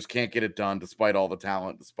barrier. They just can't get it done, despite all the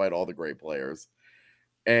talent, despite all the great players.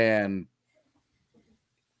 And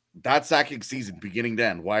that Sakic season, beginning to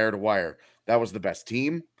end, wire to wire, that was the best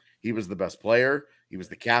team. He was the best player. He was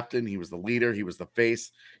the captain. He was the leader. He was the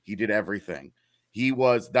face. He did everything.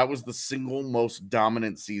 That was the single most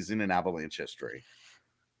dominant season in Avalanche history.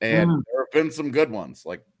 And there have been some good ones.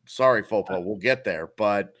 Like, sorry, Fopo, we'll get there.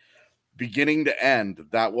 But beginning to end,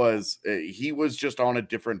 that was he was just on a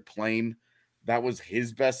different plane. That was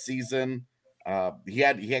his best season. He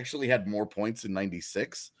actually had more points in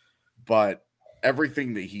 96, but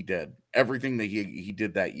everything that he did, everything that he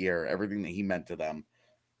did that year, everything that he meant to them.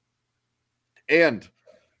 And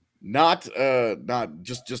not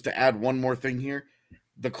just to add one more thing here,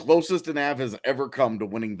 the closest an Av has ever come to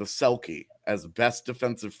winning the Selke as best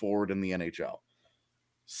defensive forward in the NHL.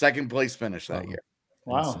 Second place finish that year.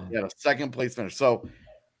 Wow. Yeah, second place finish. So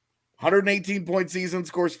 118-point season,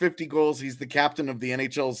 scores 50 goals. He's the captain of the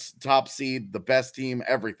NHL's top seed, the best team,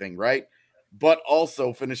 everything, right? But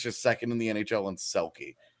also finishes second in the NHL in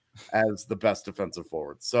Selke as the best defensive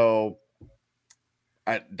forward. So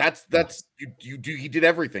he did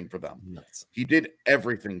everything for them. He did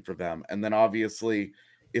everything for them. And then obviously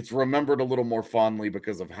it's remembered a little more fondly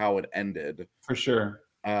because of how it ended. For sure.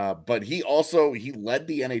 But he led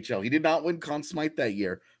the NHL. He did not win Conn Smythe that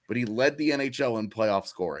year, but he led the NHL in playoff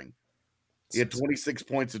scoring. He had 26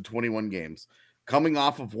 points in 21 games. Coming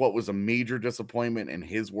off of what was a major disappointment in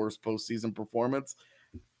his worst postseason performance,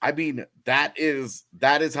 I mean, that is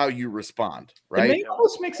how you respond, right? It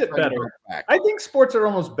almost makes it better. I think sports are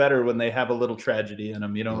almost better when they have a little tragedy in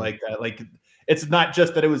them, like that. Like, it's not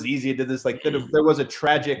just that it was easy to do this, like there was a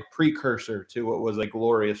tragic precursor to what was a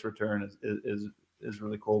glorious return is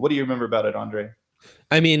really cool. What do you remember about it, Andre?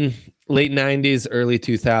 I mean, late 90s, early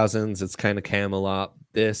 2000s, it's kind of Camelot.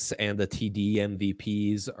 This and the TD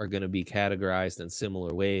MVPs are going to be categorized in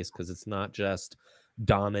similar ways because it's not just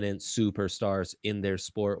dominant superstars in their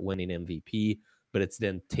sport winning MVP, but it's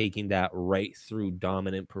then taking that right through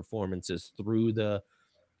dominant performances through the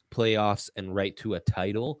playoffs and right to a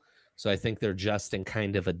title. So I think they're just in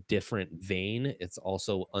kind of a different vein. It's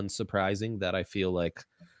also unsurprising that I feel like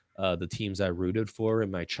the teams I rooted for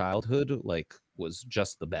in my childhood was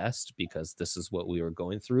just the best because this is what we were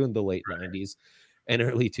going through in the late 90s and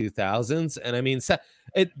early 2000s. And I mean,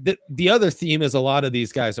 the other theme is a lot of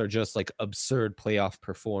these guys are just absurd playoff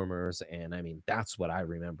performers. And I mean, that's what I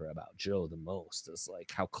remember about Joe the most is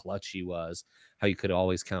how clutch he was, how you could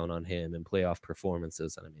always count on him in playoff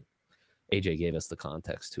performances. And I mean, AJ gave us the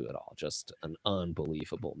context to it all. Just an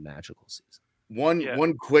unbelievable, magical season.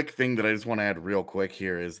 One quick thing that I just want to add real quick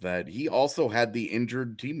here is that he also had the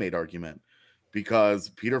injured teammate argument because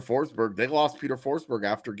Peter Forsberg, they lost Peter Forsberg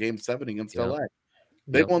after Game 7 against LA.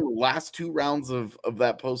 They won the last 2 rounds of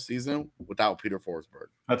that postseason without Peter Forsberg.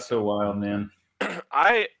 That's so wild, man.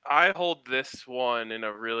 I hold this one in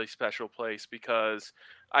a really special place because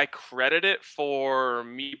I credit it for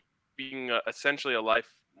me being essentially a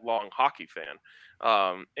lifelong hockey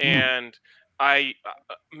fan. And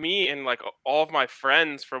me and all of my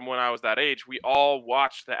friends from when I was that age, we all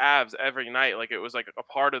watched the Avs every night. It was a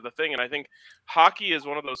part of the thing. And I think hockey is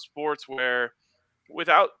one of those sports where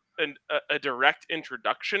without a direct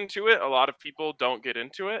introduction to it, a lot of people don't get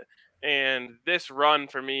into it. And this run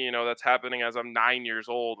for me, that's happening as I'm 9 years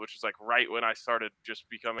old, which is right when I started just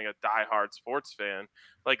becoming a diehard sports fan.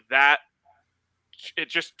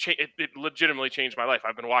 It legitimately changed my life.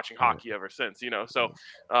 I've been watching hockey ever since, so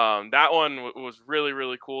that one was really,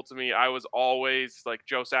 really cool to me. I was always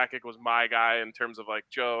Joe Sakic was my guy in terms of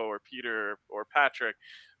Joe or Peter or Patrick.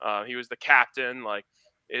 He was the captain.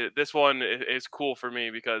 This one is cool for me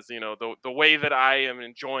because, the way that I am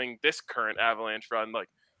enjoying this current Avalanche run,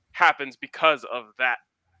 happens because of that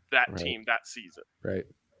team, that season. Right.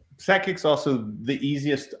 Sakic's also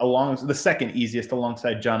the second easiest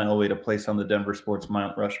alongside John Elway to place on the Denver Sports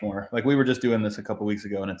Mount Rushmore. We were just doing this a couple weeks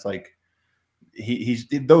ago, and it's he's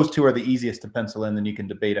those two are the easiest to pencil in. Then you can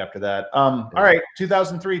debate after that. All right,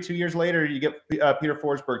 2003, 2 years later, you get Peter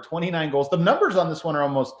Forsberg, 29 goals. The numbers on this one are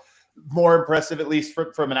almost more impressive, at least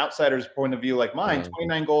from an outsider's point of view like mine.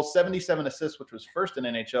 29 goals, 77 assists, which was first in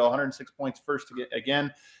NHL, 106 points first to get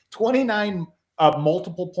again, 29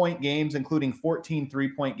 multiple point games, including 14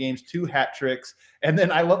 3-point games, 2 hat tricks. And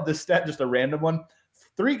then I love this stat, just a random one,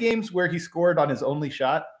 3 games where he scored on his only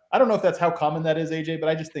shot. I don't know if that's how common that is, AJ, but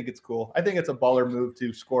I just think it's cool. I think it's a baller move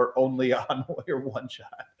to score only on your one shot.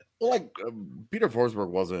 Well, Peter Forsberg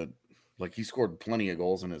wasn't he scored plenty of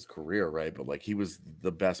goals in his career, right? But he was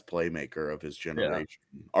the best playmaker of his generation,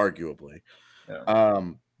 arguably. Yeah.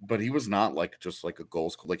 But he was not just a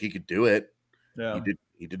goal scorer. He could do it. Yeah.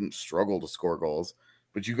 He didn't struggle to score goals.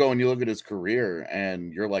 But you go and you look at his career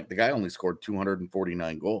and you're the guy only scored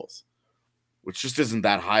 249 goals. which just isn't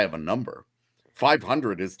that high of a number.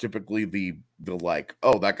 500 is typically the like,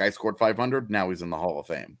 oh, that guy scored 500. Now he's in the Hall of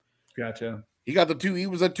Fame. Gotcha. He got he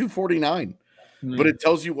was at 249. But it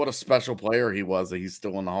tells you what a special player he was, that he's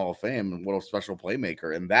still in the Hall of Fame, and what a special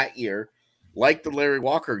playmaker. And that year, like the Larry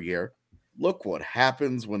Walker year, look what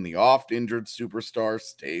happens when the oft-injured superstar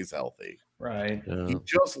stays healthy. Right. Yeah. He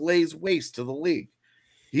just lays waste to the league.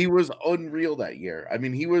 He was unreal that year. I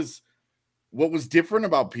mean, what was different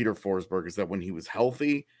about Peter Forsberg is that when he was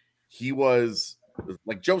healthy, he was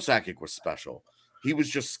like Joe Sakic was special. He was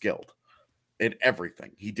just skilled at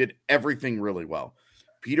everything. He did everything really well.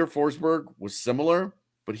 Peter Forsberg was similar,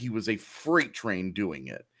 but he was a freight train doing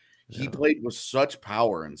it. He played with such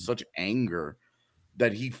power and such anger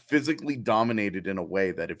that he physically dominated in a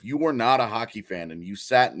way that if you were not a hockey fan and you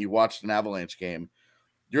sat and you watched an Avalanche game,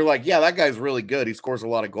 you're like, yeah, that guy's really good. He scores a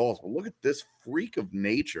lot of goals. But look at this freak of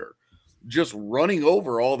nature just running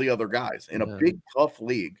over all the other guys in a big, tough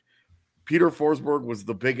league. Peter Forsberg was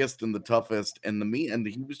the biggest and the toughest, and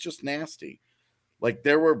he was just nasty. Like,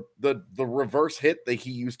 there were the reverse hit that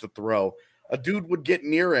he used to throw. A dude would get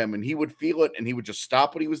near him and he would feel it and he would just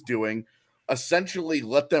stop what he was doing, essentially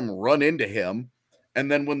let them run into him.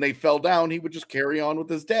 And then when they fell down, he would just carry on with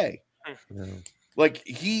his day. Yeah. Like,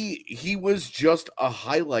 he was just a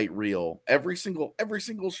highlight reel every single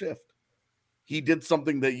shift. He did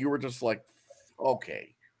something that you were just like,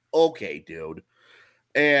 okay, dude.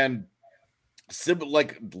 And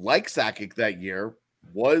like Sakic that year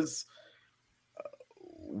was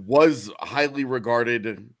highly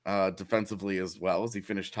regarded defensively as well, as he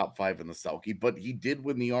finished top 5 in the Selke, but he did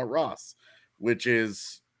win the Art Ross, which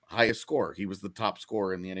is highest score. He was the top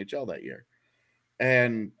scorer in the NHL that year.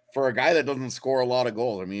 And for a guy that doesn't score a lot of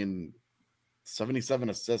goals, I mean, 77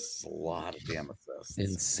 assists is a lot of damn assists.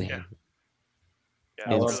 Insane.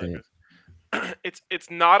 Yeah, Insane. really it's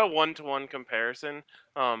not a one-to-one comparison,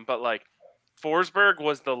 but like Forsberg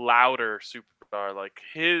was the louder superstar. Like,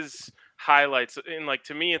 his highlights, and like,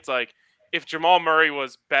 to me, it's like if Jamal Murray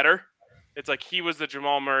was better, it's like he was the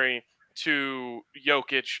Jamal Murray to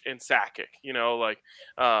Jokic and Sakic, like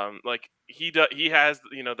he has,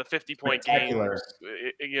 the 50-point games,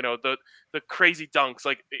 the crazy dunks,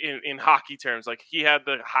 like in hockey terms, like he had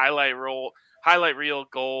the highlight reel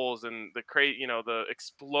goals and the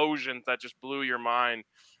explosions that just blew your mind,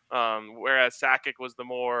 whereas Sakic was the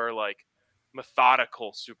more like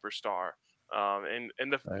methodical superstar.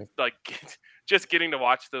 Just getting to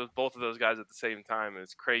watch both of those guys at the same time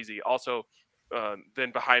is crazy. Also,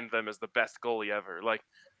 then behind them is the best goalie ever. Like,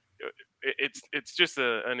 it's just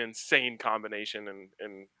an insane combination,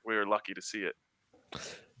 and we were lucky to see it.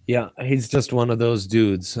 Yeah, he's just one of those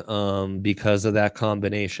dudes because of that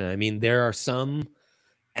combination. I mean, there are some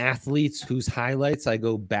athletes whose highlights I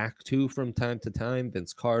go back to from time to time.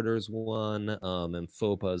 Vince Carter's one, and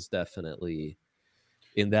Fopa's definitely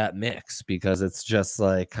in that mix, because it's just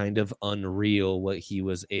like kind of unreal what he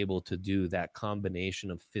was able to do. That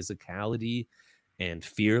combination of physicality and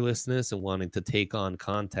fearlessness and wanting to take on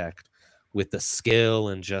contact with the skill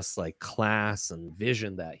and just like class and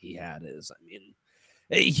vision that he had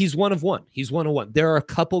he's one of one. There are a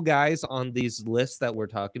couple guys on these lists that we're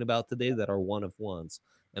talking about today that are one of ones,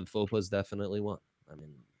 and Fopa's definitely one. I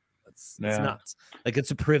mean, it's nuts. Like,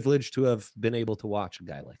 it's a privilege to have been able to watch a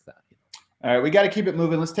guy like that. All right, we got to keep it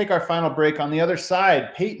moving. Let's take our final break. On the other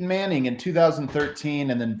side, Peyton Manning in 2013,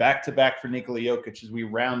 and then back-to-back for Nikola Jokic as we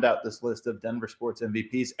round out this list of Denver sports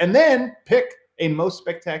MVPs, and then pick a most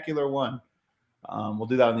spectacular one. We'll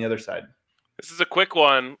do that on the other side. This is a quick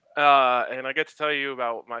one, and I get to tell you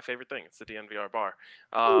about my favorite thing. It's the DNVR bar.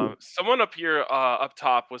 Someone up here up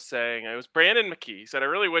top was saying, it was Brandon McKee, he said, I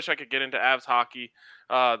really wish I could get into Avs hockey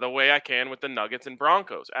the way I can with the Nuggets and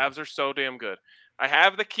Broncos. Avs are so damn good. I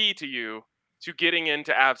have the key to you to getting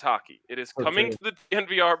into Avs hockey. It is coming to the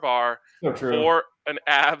DNVR bar for an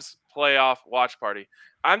Avs playoff watch party.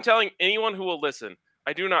 I'm telling anyone who will listen,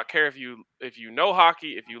 I do not care if you know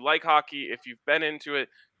hockey, if you like hockey, if you've been into it,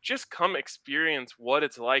 just come experience what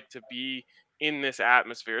it's like to be in this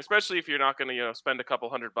atmosphere, especially if you're not going to, spend a couple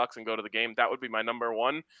 $100 and go to the game. That would be my number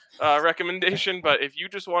one recommendation. But if you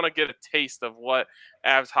just want to get a taste of what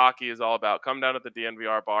Avs hockey is all about, come down to the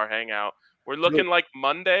DNVR bar, hang out. We're looking like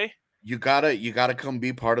Monday. You gotta come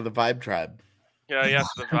be part of the Vibe Tribe. Yeah, yes,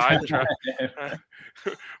 the Vibe Tribe.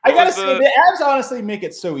 I gotta say, the Avs honestly make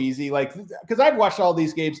it so easy. Like, because I've watched all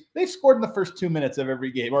these games, they've scored in the first 2 minutes of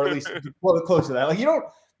every game, or at least close to that. Like, you don't.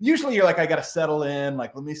 Usually, you're like, I gotta settle in.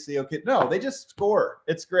 Like, let me see. Okay, no, they just score.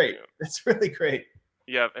 It's great. It's really great.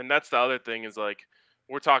 Yeah, and that's the other thing is like,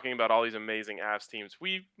 we're talking about all these amazing Avs teams.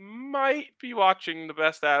 We might be watching the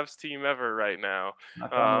best Avs team ever right now.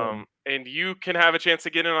 And you can have a chance to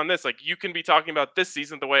get in on this. Like, you can be talking about this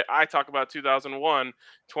season the way I talk about 2001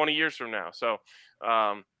 20 years from now. So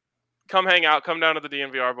come hang out, come down to the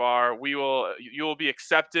DNVR bar. You will be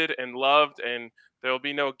accepted and loved, and there will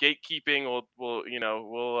be no gatekeeping.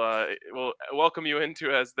 We'll welcome you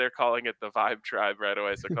into, as they're calling it, the Vibe Tribe right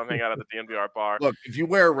away. So come hang out at the DNVR bar. Look, if you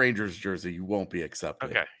wear a Rangers jersey, you won't be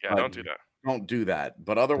accepted. Okay, yeah, don't do that. Don't do that.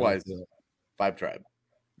 But otherwise, Vibe Tribe.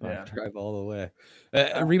 Yeah, drive all the way.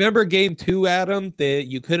 Remember game 2, Adam?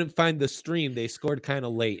 You couldn't find the stream. They scored kind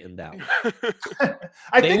of late in that one.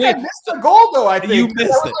 I think I missed the goal, though. I think you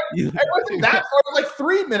missed it. It wasn't that far, like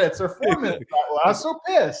 3 minutes or 4 minutes. I was so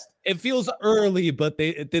pissed. It feels early, but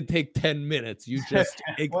it did take 10 minutes. You just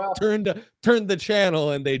turned the channel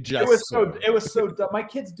and they just. It was so dumb. My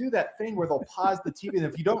kids do that thing where they'll pause the TV, and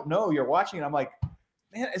if you don't know, you're watching it. I'm like,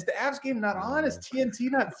 man, is the Avs game not on? Is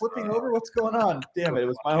TNT not flipping over? What's going on? Damn it! It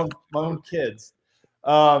was my own kids.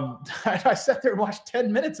 I sat there and watched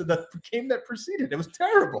 10 minutes of the game that preceded. It was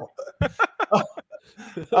terrible.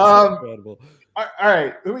 Incredible. All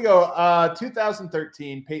right, here we go.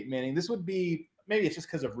 2013, Peyton Manning. This would be, maybe it's just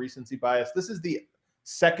because of recency bias, this is the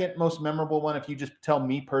second most memorable one. If you just tell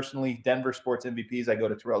me personally, Denver sports MVPs, I go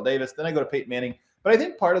to Terrell Davis, then I go to Peyton Manning. But I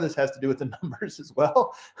think part of this has to do with the numbers as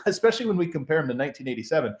well, especially when we compare them to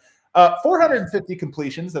 1987. 450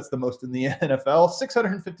 completions, that's the most in the NFL.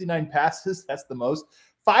 659 passes, that's the most.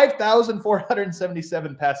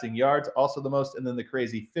 5,477 passing yards, also the most. And then the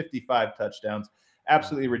crazy 55 touchdowns.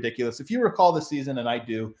 Absolutely ridiculous. If you recall the season, and I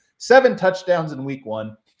do, 7 touchdowns in week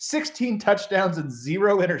 1, 16 touchdowns and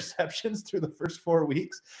 0 interceptions through the first 4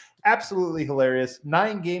 weeks. Absolutely hilarious.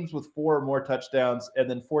 9 games with 4 or more touchdowns, and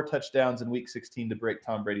then 4 touchdowns in week 16 to break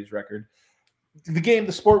Tom Brady's record.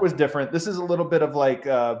 The sport was different. This is a little bit of like,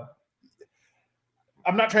 I'm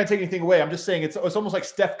not trying to take anything away. I'm just saying it's almost like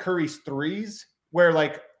Steph Curry's threes, where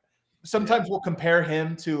like sometimes we'll compare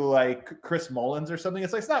him to like Chris Mullins or something.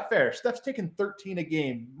 It's like, it's not fair. Steph's taking 13 a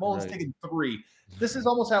game. Mullins taking 3. This is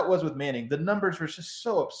almost how it was with Manning. The numbers were just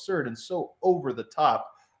so absurd and so over the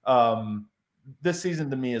top. This season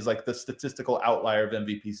to me is like the statistical outlier of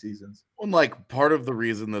MVP seasons. Well, like part of the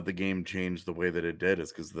reason that the game changed the way that it did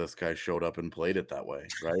is because this guy showed up and played it that way,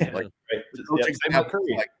 right? Like,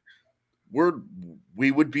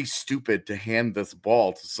 we would be stupid to hand this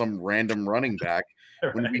ball to some random running back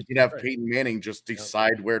when we could have Peyton Manning just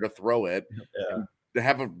decide where to throw it, and to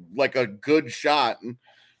have a good shot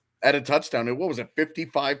at a touchdown. And what was it?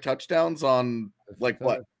 55 touchdowns on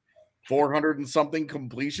 400 and something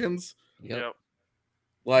completions. Yep.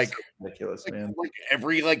 Like, ridiculous, man. Like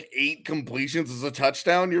every 8 completions is a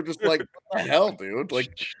touchdown. You're just like, what the hell, dude?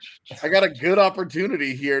 Like, I got a good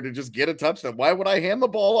opportunity here to just get a touchdown. Why would I hand the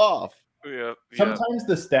ball off? Yeah. Sometimes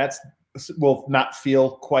the stats will not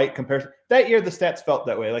feel quite comparison. That year, the stats felt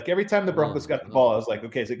that way. Like every time the Broncos got the ball, I was like,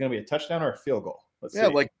 okay, is it going to be a touchdown or a field goal? Let's see.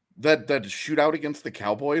 Like that shootout against the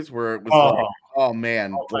Cowboys where it was oh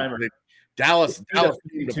man. Dallas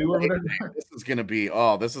this is gonna be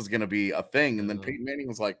a thing. And then Peyton Manning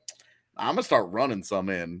was like, I'm gonna start running some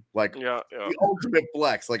in. Like the ultimate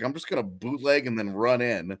flex. Like, I'm just gonna bootleg and then run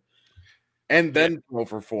in and then go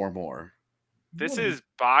for 4 more. This is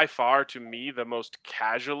by far, to me, the most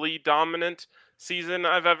casually dominant season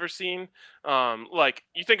I've ever seen. Like,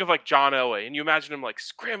 you think of like John Elway and you imagine him like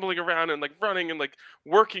scrambling around and like running and like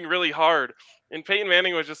working really hard. And Peyton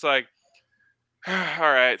Manning was just like,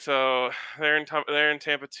 all right, so they're in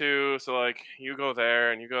Tampa 2, so like you go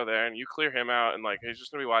there and you go there and you clear him out, and like he's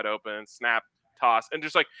just gonna be wide open, snap, toss, and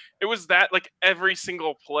just like it was that like every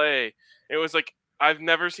single play. It was like I've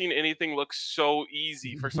never seen anything look so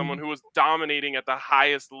easy for someone who was dominating at the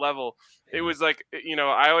highest level. It was like,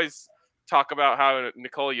 I always talk about how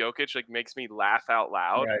Nikola Jokic like makes me laugh out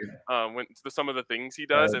loud when some of the things he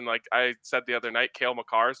does, and like I said the other night, Cale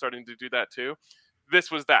Makar is starting to do that too. This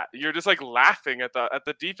was that. You're just like laughing at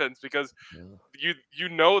the defense because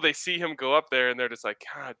they see him go up there and they're just like,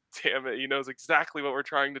 God damn it, he knows exactly what we're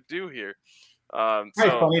trying to do here. It's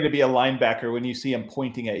funny to be a linebacker when you see him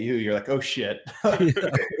pointing at you. You're like, oh shit.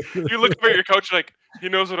 You look up at your coach like, he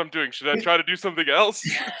knows what I'm doing. Should I try to do something else?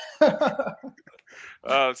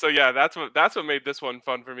 So yeah, that's what made this one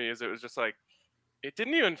fun for me. Is it was just like, it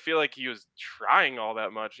didn't even feel like he was trying all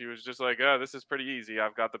that much. He was just like, oh, this is pretty easy.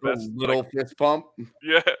 I've got the best little fist pump.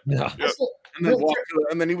 Yeah.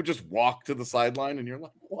 And then he would just walk to the sideline and you're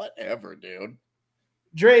like, whatever, dude.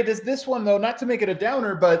 Dre, does this one, though, not to make it a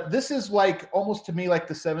downer, but this is like almost to me like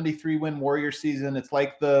the 73-win Warrior season. It's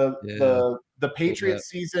like the Patriots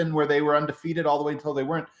season where they were undefeated all the way until they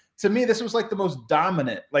weren't. to me, this was like the most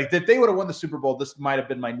dominant. Like if they would have won the Super Bowl, this might have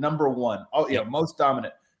been my number one. Oh, yeah, most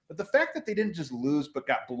dominant. But the fact that they didn't just lose but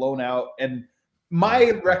got blown out, and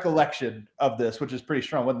my recollection of this, which is pretty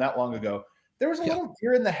strong, wasn't that long ago, there was a little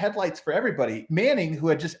deer in the headlights for everybody. Manning, who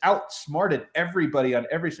had just outsmarted everybody on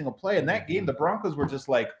every single play in that game, the Broncos were just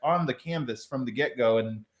like on the canvas from the get-go,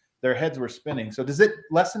 and their heads were spinning. So does it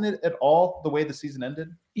lessen it at all the way the season ended?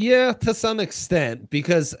 Yeah, to some extent,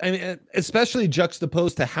 because I mean, especially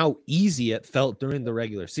juxtaposed to how easy it felt during the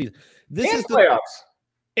regular season. This is the playoffs.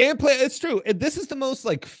 It's true. This is the most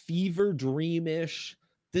like fever dream-ish.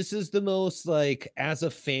 This is the most like, as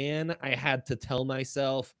a fan, I had to tell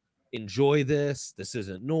myself, enjoy this. This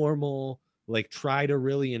isn't normal. Like, try to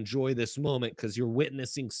really enjoy this moment because you're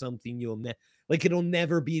witnessing something it'll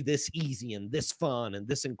never be this easy and this fun and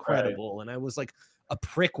this incredible. Right. And I was like a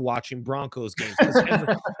prick watching Broncos games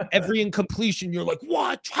because every incompletion, you're like,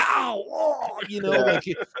 what? How? Oh, like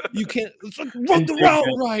you can't. It's like, run the route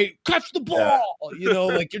right, catch the ball.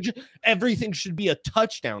 Like everything should be a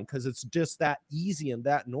touchdown because it's just that easy and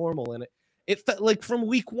that normal. And it felt like from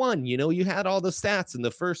week one, you had all the stats in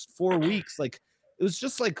the first 4 weeks, like. It was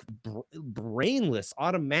just like brainless,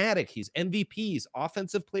 automatic. He's MVPs,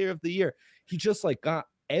 offensive player of the year. He just like got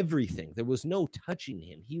everything. There was no touching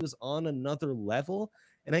him. He was on another level.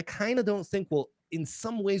 And I kind of don't think in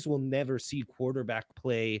some ways we'll never see quarterback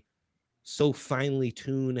play so finely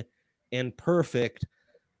tuned and perfect.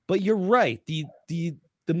 But you're right. The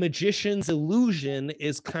magician's illusion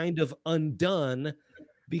is kind of undone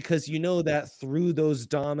because that through those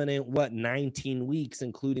dominant, 19 weeks,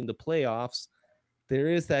 including the playoffs, there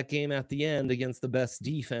is that game at the end against the best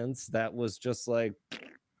defense that was just like,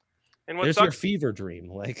 and there's your fever dream.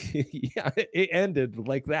 Like, yeah, it ended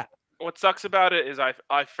like that. What sucks about it is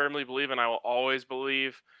I firmly believe, and I will always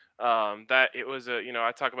believe, that it was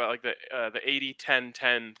I talk about like the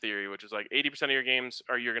 80-10-10 theory, which is like 80% of your games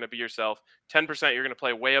you're going to be yourself, 10% you're going to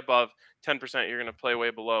play way above, 10% you're going to play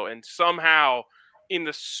way below, and somehow in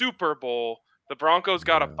the Super Bowl, the Broncos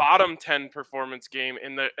got a bottom 10 performance game,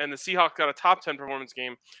 and the Seahawks got a top 10 performance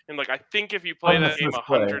game. And like, I think if you play that game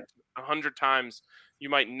 100 times, you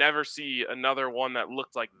might never see another one that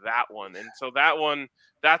looked like that one. And so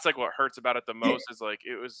that's like what hurts about it the most is like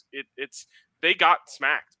they got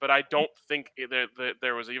smacked, but I don't think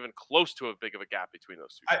there was even close to a big of a gap between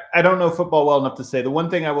those two. I don't know football well enough to say. The one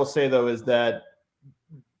thing I will say though is that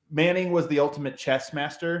Manning was the ultimate chess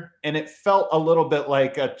master, and it felt a little bit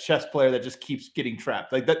like a chess player that just keeps getting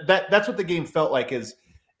trapped. Like that's what the game felt like. Is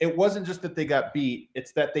it wasn't just that they got beat;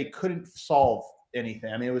 it's that they couldn't solve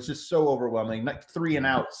anything. I mean, it was just so overwhelming. Like 3 and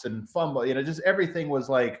outs and fumble. Just everything was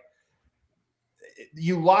like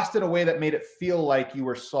you lost in a way that made it feel like you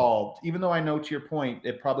were solved. Even though I know, to your point,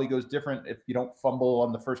 it probably goes different if you don't fumble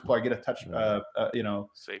on the first play, get a touch, a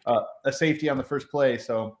safety on the first play.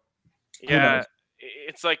 So yeah.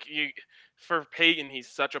 It's like for Peyton, he's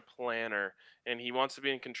such a planner and he wants to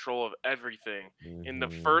be in control of everything. Mm-hmm. In the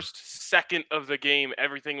first second of the game,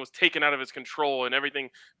 everything was taken out of his control and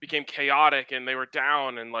everything became chaotic and they were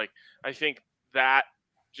down. And like, I think that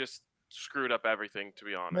just screwed up everything, to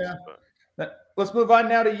be honest. Yeah. But let's move on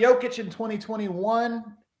now to Jokic in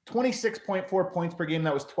 2021. 26.4 points per game.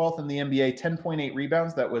 That was 12th in the NBA. 10.8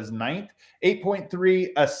 rebounds. That was 9th. 8.3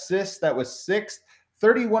 assists. That was 6th.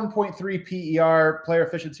 31.3 PER, player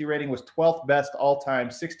efficiency rating, was 12th best all time.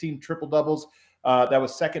 16 triple doubles. That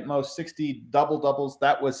was second most. 60 double doubles.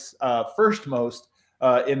 That was first most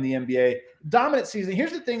in the NBA. Dominant season.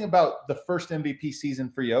 Here's the thing about the first MVP season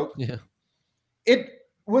for Yoke. Yeah. It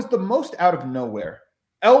was the most out of nowhere.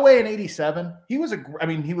 Elway in 87. He was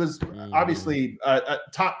obviously a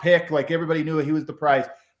top pick. Like everybody knew he was the prize.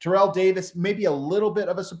 Terrell Davis, maybe a little bit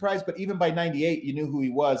of a surprise, but even by 98, you knew who he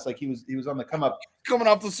was. Like he was on the come up, coming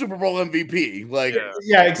off the Super Bowl MVP. Like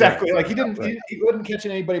yeah, exactly. Like he wouldn't catch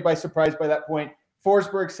anybody by surprise by that point.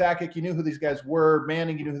 Forsberg, Sakic, you knew who these guys were.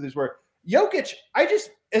 Manning, you knew who these were. Jokic, I just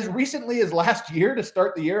as recently as last year to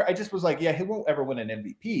start the year, I just was like, yeah, he won't ever win an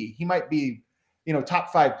MVP. He might be,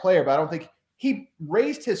 top 5 player, but I don't think he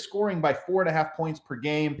raised his scoring by 4.5 points per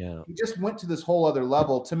game. Yeah. He just went to this whole other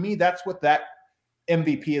level. To me, that's what that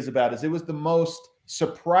MVP is about. Is it was the most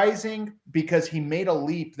surprising because he made a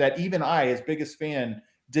leap that even I, as biggest fan,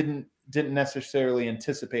 didn't necessarily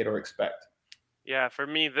anticipate or expect. Yeah, for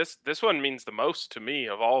me, this one means the most to me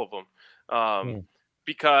of all of them,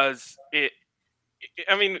 because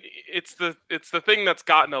it's the thing that's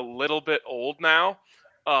gotten a little bit old now,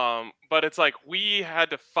 but it's like we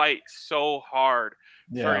had to fight so hard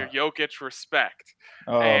for Jokic respect,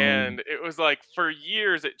 and it was like for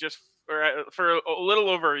years it just. For a little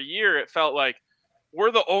over a year, it felt like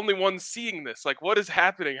we're the only ones seeing this. Like, what is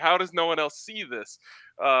happening? How does no one else see this?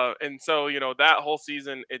 And so, that whole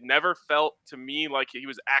season, it never felt to me like he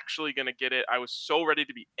was actually going to get it. I was so ready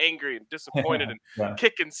to be angry and disappointed and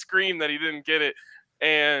kick and scream that he didn't get it.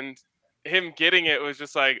 And him getting it was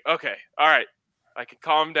just like, okay, all right, I can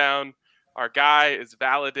calm down. Our guy is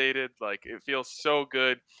validated. Like, it feels so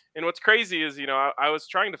good. And what's crazy is, I was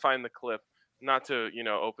trying to find the clip, not to,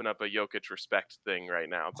 open up a Jokic respect thing right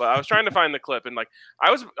now, but I was trying to find the clip, and like,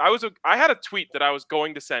 I had a tweet that I was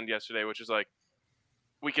going to send yesterday, which is like,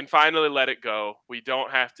 we can finally let it go. We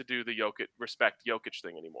don't have to do the respect Jokic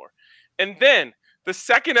thing anymore. And then the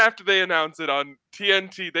second after they announce it on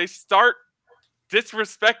TNT, they start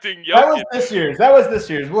disrespecting Jokic. That was this year's. That's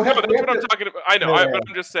what I'm talking about. I know, but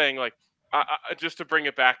I'm just saying, like, just to bring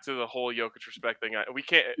it back to the whole Jokic respect thing, we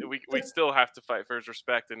can't. We still have to fight for his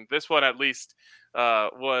respect, and this one at least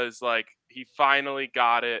was like he finally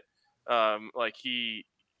got it. Like he's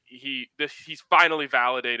finally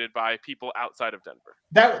validated by people outside of Denver.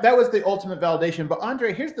 That was the ultimate validation. But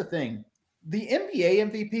Andre, here's the thing: the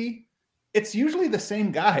NBA MVP, it's usually the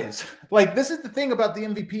same guys. Like, this is the thing about the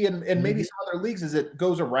MVP and maybe some other leagues is it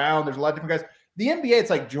goes around. There's a lot of different guys. The NBA, it's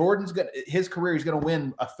like his career, he's going to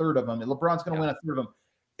win a third of them, and LeBron's going to win a third of them.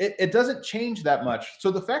 It doesn't change that much. So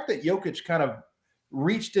the fact that Jokic kind of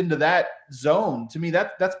reached into that zone, to me,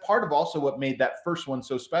 that's part of also what made that first one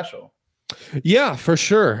so special. Yeah, for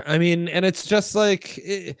sure. I mean, and it's just like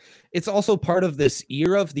it's also part of this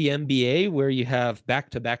era of the NBA where you have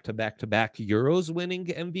back-to-back Euros winning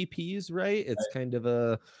MVPs, right? It's kind of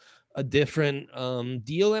a different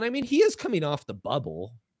deal. And I mean, he is coming off the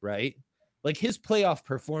bubble, right? Like, his playoff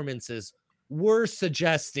performances were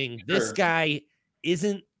suggesting this guy is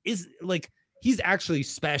like, he's actually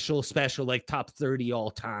special, like top 30 all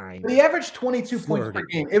time. He averaged 22 points per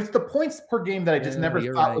game. It was the points per game that I just never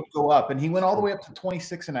thought would go up. And he went all the way up to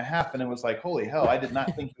 26 and a half. And it was like, holy hell, I did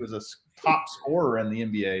not think he was a top scorer in the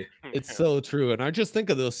NBA. It's so true. And I just think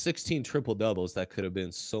of those 16 triple doubles that could have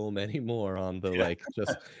been so many more on the like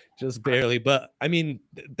just barely. But I mean,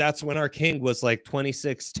 that's when our king was like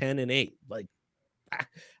 26, 10 and 8. Like,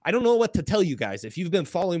 I don't know what to tell you guys. If you've been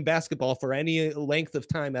following basketball for any length of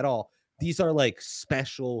time at all, these are like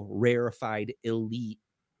special, rarefied, elite,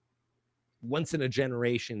 once in a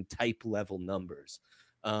generation type level numbers.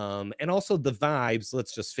 And also the vibes,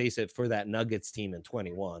 let's just face it, for that Nuggets team in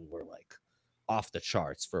 21 were like off the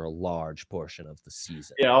charts for a large portion of the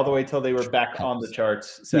season. Yeah, all the way till they were back on the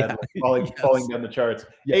charts, sadly, falling down the charts.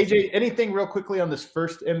 Yes. AJ, anything real quickly on this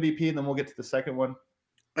first MVP, and then we'll get to the second one?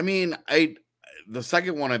 I mean, the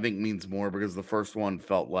second one I think means more because the first one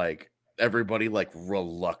felt like everybody like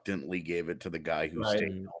reluctantly gave it to the guy who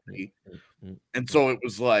stayed healthy. And so it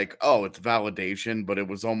was like, oh, it's validation, but it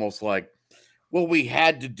was almost like, well, we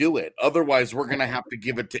had to do it. Otherwise, we're going to have to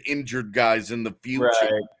give it to injured guys in the future.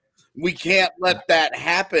 Right. We can't let that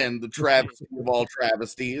happen, the travesty of all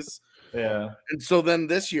travesties. Yeah. And so then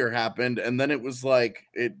this year happened, and then it was like,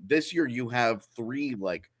 this year you have 3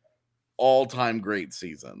 like all-time great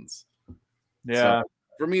seasons. Yeah. So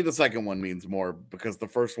for me, the second one means more because the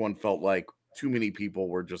first one felt like too many people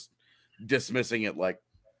were just dismissing it like,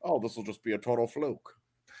 oh, this will just be a total fluke.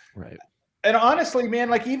 Right. And honestly, man,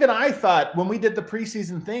 like even I thought when we did the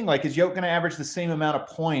preseason thing, like, is Jokic going to average the same amount of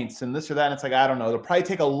points and this or that? And it's like, I don't know. It'll probably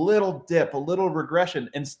take a little dip, a little regression.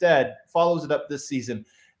 Instead, follows it up this season.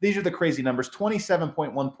 These are the crazy numbers.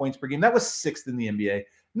 27.1 points per game. That was 6th in the NBA.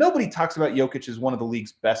 Nobody talks about Jokic as one of the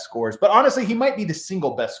league's best scorers, but honestly, he might be the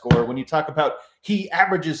single best scorer when you talk about he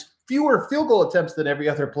averages fewer field goal attempts than every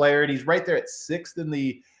other player, and he's right there at 6th in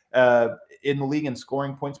the league in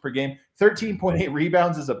scoring points per game. 13.8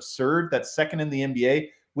 rebounds is absurd. That's 2nd in the NBA.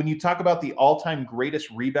 When you talk about the all-time greatest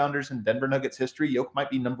rebounders in Denver Nuggets history, Jokic might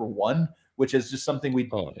be number 1, which is just something we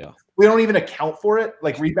don't even account for it.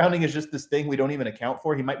 Like, rebounding is just this thing we don't even account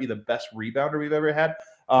for. He might be the best rebounder we've ever had.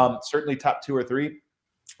 Certainly top 2 or 3.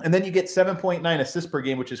 And then you get 7.9 assists per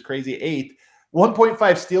game, which is crazy, 8th.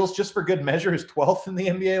 1.5 steals, just for good measure, is 12th in the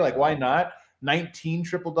NBA. Like, why not? 19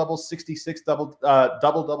 triple-doubles, 66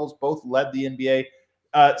 double-doubles, both led the NBA.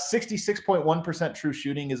 66.1% true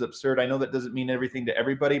shooting is absurd. I know that doesn't mean everything to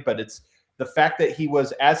everybody, but it's the fact that he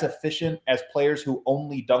was as efficient as players who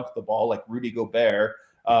only dunk the ball, like Rudy Gobert.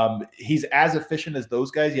 He's as efficient as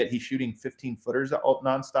those guys, yet he's shooting 15-footers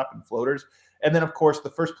nonstop and floaters. And then, of course, the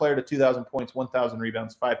first player to 2,000 points, 1,000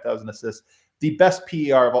 rebounds, 5,000 assists, the best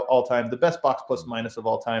PER of all time, the best box plus minus of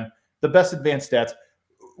all time, the best advanced stats.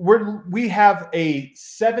 We have a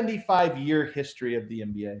 75-year history of the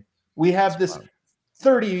NBA. We have this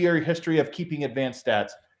 30-year history of keeping advanced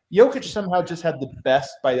stats. Jokic somehow just had the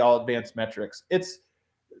best by all advanced metrics.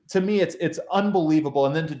 to me, it's unbelievable.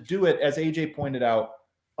 And then to do it, as AJ pointed out,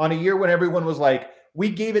 on a year when everyone was like, we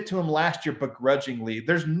gave it to him last year begrudgingly.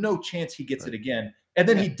 There's no chance he gets it again. And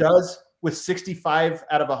then he does with 65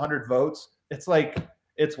 out of 100 votes. It's like,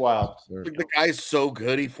 it's wild. The guy's so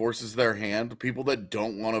good, he forces their hand. People that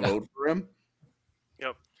don't want to vote for him.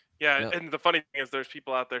 Yep. Yeah, and the funny thing is there's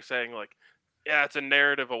people out there saying, like, yeah, it's a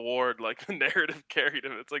narrative award. Like, the narrative carried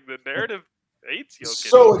him. It's like the narrative hates Jokic.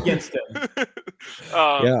 So against him.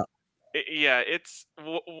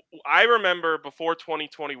 I remember before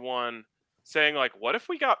 2021 saying, like, what if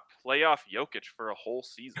we got playoff Jokic for a whole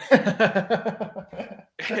season?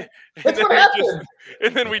 And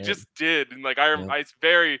then we just did. And, like, I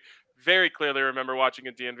very, very clearly remember watching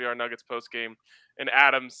a DNVR Nuggets post game and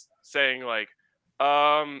Adams saying, like,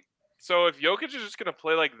 so if Jokic is just going to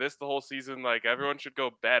play like this the whole season, like, everyone should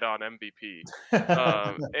go bet on MVP.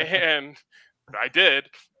 And I did.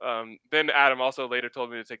 Then Adam also later told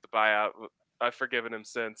me to take the buyout. I've forgiven him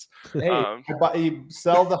since. Hey, you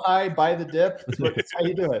sell the high, buy the dip. That's how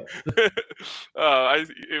you do it.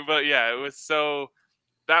 But yeah, it was so.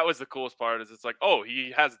 That was the coolest part. Is it's like, oh,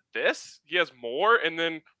 he has this, he has more, and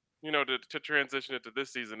then to transition it to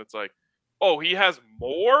this season, it's like, oh, he has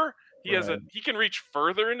more. He has he can reach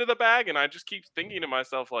further into the bag, and I just keep thinking to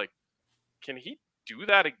myself, like, can he do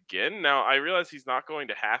that again? Now I realize he's not going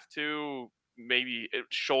to have to. Maybe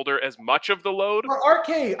shoulder as much of the load.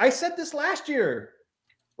 RK, I said this last year.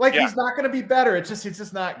 Like, he's not going to be better. It's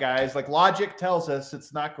just not, guys. Like, logic tells us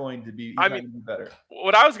it's not going to be. Going to be better.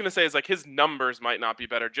 What I was going to say is, like, his numbers might not be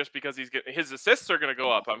better just because his assists are going to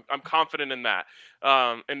go up. I'm confident in that,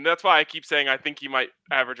 and that's why I keep saying I think he might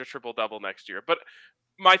average a triple double next year. But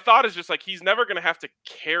my thought is just like he's never going to have to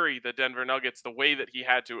carry the Denver Nuggets the way that he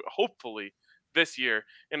had to, hopefully, this year,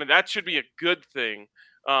 and that should be a good thing.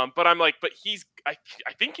 But I'm like, I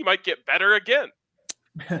think he might get better again.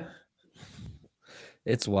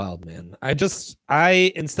 It's wild, man.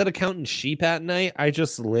 I instead of counting sheep at night, I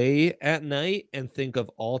just lay at night and think of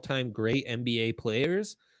all-time great NBA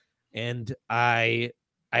players. And I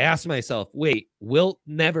asked myself, wait, Wilt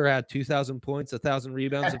never had 2,000 points, 1,000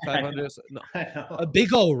 rebounds, and 500. No, a Big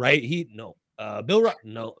O, right? Bill Russell,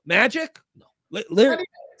 no. Magic, no.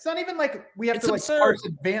 It's not even like we have to parse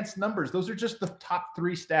advanced numbers. Those are just the top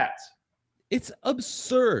 3 stats. It's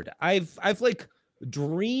absurd. I've like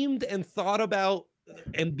dreamed and thought about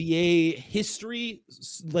NBA history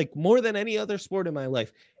like more than any other sport in my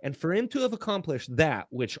life. And for him to have accomplished that,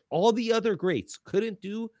 which all the other greats couldn't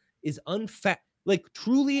do, is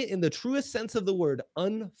truly, in the truest sense of the word,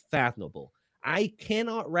 unfathomable. I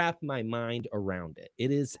cannot wrap my mind around it.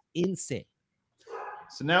 It is insane.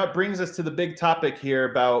 So now it brings us to the big topic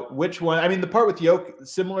here about which one. I mean, the part with Jokic,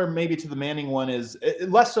 similar maybe to the Manning one, is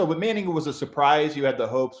less so. But Manning was a surprise. You had the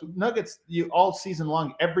hopes. Nuggets, all season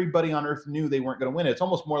long, everybody on earth knew they weren't going to win it. It's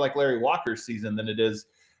almost more like Larry Walker's season than it is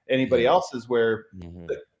anybody else's, where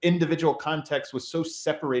the individual context was so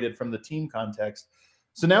separated from the team context.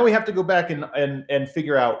 So now we have to go back and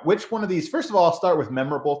figure out which one of these. First of all, I'll start with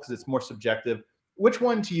memorable because it's more subjective. Which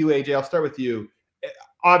one to you, AJ? I'll start with you.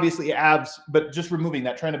 Obviously, Avs, but just removing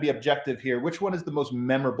that, trying to be objective here. Which one is the most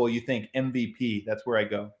memorable, you think? MVP. That's where I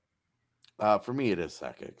go. For me, it is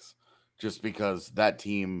Sakic, just because that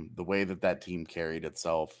team, the way that team carried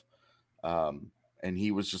itself, and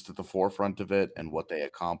he was just at the forefront of it, and what they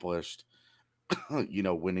accomplished.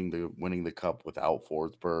 Winning the cup without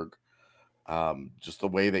Forsberg, just the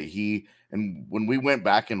way that and when we went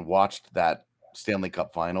back and watched that Stanley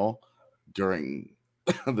Cup final during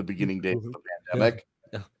the beginning days of the pandemic.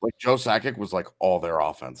 Yeah. Like, Joe Sakic was like all their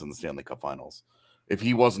offense in the Stanley Cup finals. If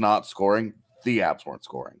he was not scoring, the Avs weren't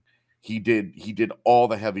scoring. He did all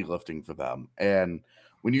the heavy lifting for them. And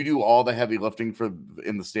when you do all the heavy lifting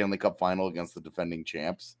in the Stanley Cup final against the defending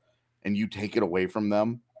champs, and you take it away from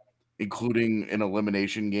them, including an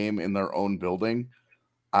elimination game in their own building,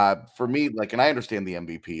 for me, like, and I understand the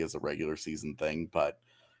MVP is a regular season thing, but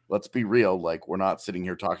let's be real. Like, we're not sitting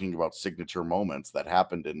here talking about signature moments that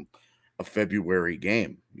happened in a February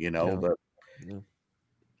game,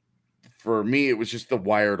 For me, it was just the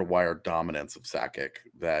wire-to-wire dominance of Sakic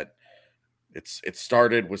that it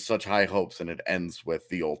started with such high hopes and it ends with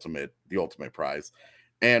the ultimate prize.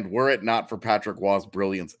 And were it not for Patrick Waugh's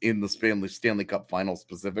brilliance in the Stanley Cup final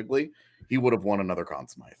specifically, he would have won another Conn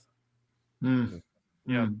Smythe.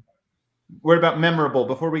 Yeah. What about memorable?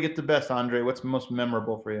 Before we get to best, Andre, what's most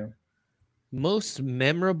memorable for you? Most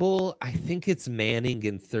memorable, I think it's Manning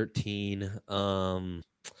in 13.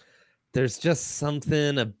 There's just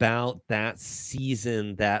something about that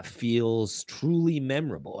season that feels truly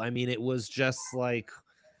memorable. I mean, it was just like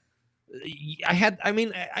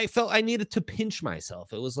I felt I needed to pinch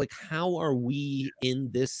myself. It was like, how are we in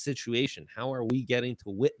this situation? How are we getting to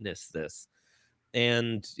witness this?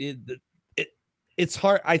 And it's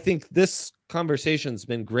hard. I think this conversation's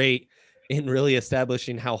been great in really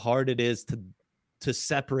establishing how hard it is to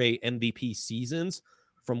separate MVP seasons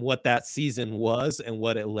from what that season was and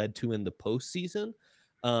what it led to in the postseason.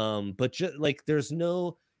 But just like there's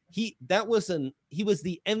no he was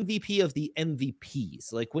the MVP of the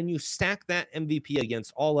MVPs. Like when you stack that MVP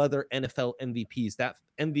against all other NFL MVPs, that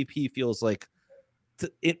MVP feels like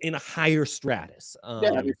in a higher stratus.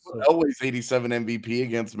 Always 87 MVP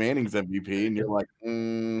against Manning's MVP, and you're like,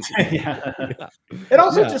 yeah. It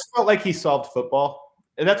also just felt like he solved football.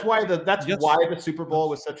 And that's why the Super Bowl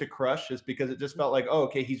was such a crush, is because it just felt like, oh,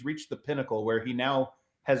 okay, he's reached the pinnacle where he now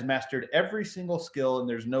has mastered every single skill, and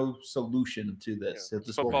there's no solution to this.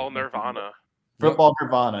 Football nirvana. Football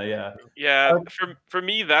nirvana, yeah. Yeah, for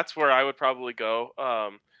me, that's where I would probably go.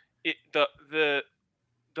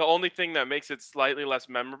 The only thing that makes it slightly less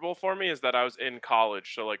memorable for me is that I was in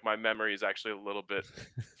college, so like my memory is actually a little bit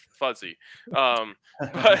fuzzy.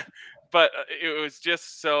 But it was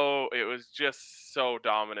just so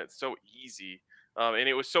dominant, so easy, and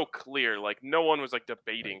it was so clear. Like no one was like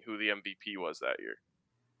debating who the MVP was that year.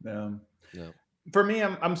 Yeah. For me,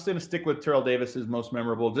 I'm going to stick with Terrell Davis's most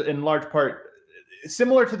memorable, in large part,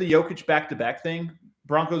 similar to the Jokic back-to-back thing.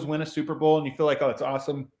 Broncos win a Super Bowl, and you feel like, oh, it's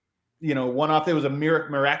awesome. One off. It was a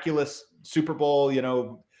miraculous Super Bowl.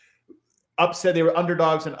 Upset. They were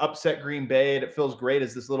underdogs and upset Green Bay, and it feels great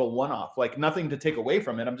as this little one-off. Like nothing to take away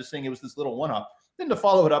from it. I'm just saying it was this little one-off. Then to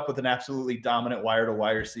follow it up with an absolutely dominant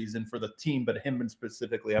wire-to-wire season for the team, but him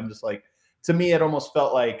specifically, I'm just like, to me, it almost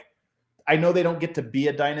felt like, I know they don't get to be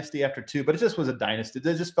a dynasty after 2, but it just was a dynasty.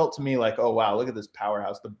 It just felt to me like, oh wow, look at this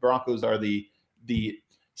powerhouse. The Broncos are the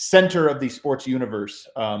center of the sports universe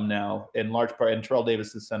now, in large part, and Terrell Davis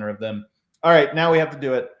is the center of them. All right, now we have to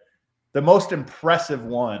do it. The most impressive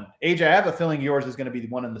one. AJ, I have a feeling yours is going to be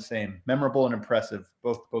one and the same. Memorable and impressive,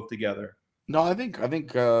 both together. No, I think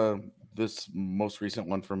this most recent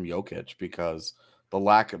one from Jokic, because the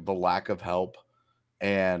lack of help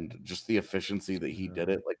and just the efficiency that he did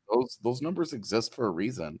it. Like those numbers exist for a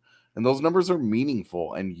reason, and those numbers are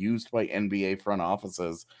meaningful and used by NBA front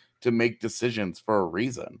offices to make decisions for a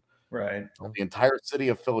reason. Right. The entire city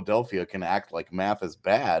of Philadelphia can act like math is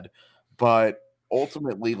bad, but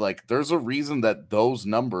ultimately, like, there's a reason that those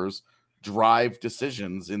numbers drive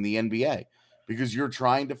decisions in the NBA, because you're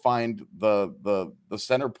trying to find the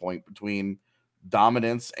center point between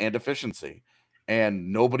dominance and efficiency.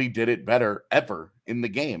 And nobody did it better ever in the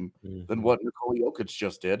game than what Nikola Jokic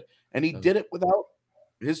just did. And he did it without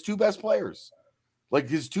his 2 best players, like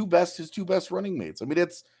his two best running mates. I mean,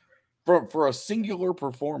 it's for a singular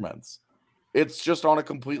performance, it's just on a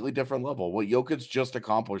completely different level. What Jokic just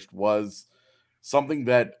accomplished was something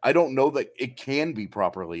that I don't know that it can be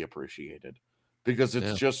properly appreciated, because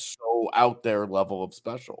it's just so out there level of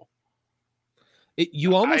special.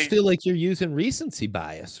 You almost feel like you're using recency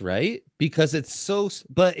bias, right? Because it's so,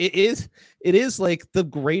 but it is like the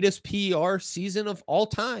greatest PR season of all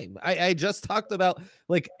time. I just talked about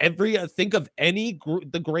like think of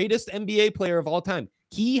the greatest NBA player of all time.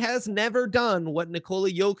 He has never done what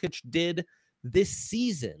Nikola Jokic did this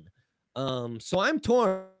season. So I'm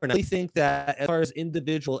torn. I think that as far as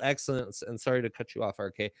individual excellence, and sorry to cut you off,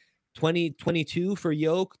 RK, 2022 for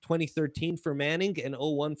Jokic, 2013 for Manning, and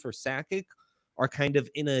 01 for Sakic are kind of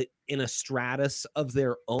in a stratus of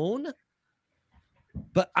their own.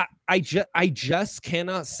 But I just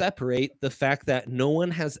cannot separate the fact that no one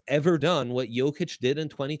has ever done what Jokic did in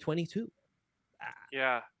 2022.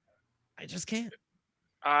 Yeah. I just can't.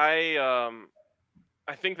 I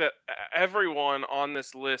think that everyone on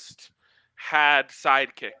this list had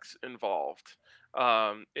sidekicks involved.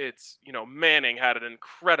 It's, Manning had an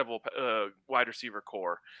incredible wide receiver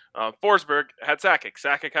core. Forsberg had Sakic.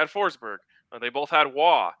 Sakic had Forsberg. They both had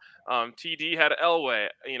Waugh. TD had Elway.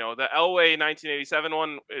 The Elway 1987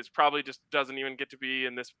 one is probably just doesn't even get to be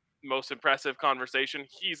in this most impressive conversation.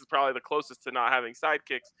 He's probably the closest to not having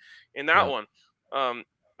sidekicks in that one.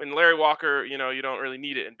 And Larry Walker, you don't really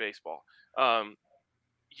need it in baseball.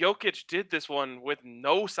 Jokic did this one with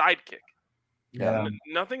no sidekick. Yeah.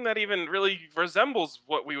 Nothing that even really resembles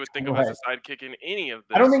what we would think of as a sidekick in any of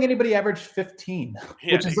this. I don't think anybody averaged 15,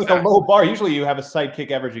 which is like a low bar. Usually you have a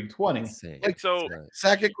sidekick averaging 20. So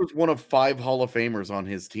Sakic was one of 5 Hall of Famers on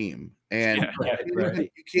his team. And you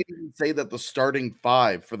can't even say that the starting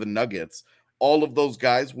 5 for the Nuggets, all of those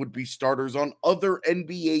guys would be starters on other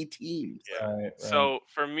NBA teams. Yeah. Right. So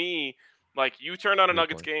for me, like, you turned on a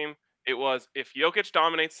Nuggets game, it was, if Jokic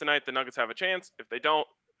dominates tonight, the Nuggets have a chance. If they don't,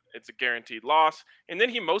 it's a guaranteed loss. And then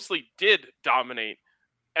he mostly did dominate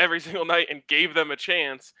every single night and gave them a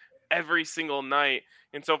chance every single night.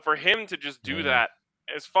 And so for him to just do that,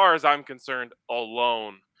 as far as I'm concerned,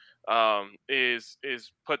 alone, is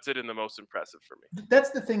puts it in the most impressive for me.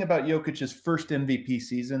 That's the thing about Jokic's first MVP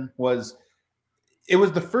season was it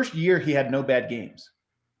was the first year he had no bad games.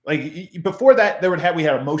 Like before that, we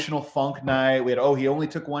had emotional funk night. We had, he only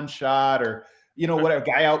took one shot, or whatever,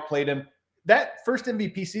 guy outplayed him. That first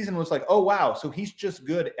MVP season was like, oh wow, so he's just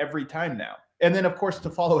good every time now. And then of course to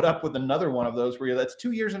follow it up with another one of those where that's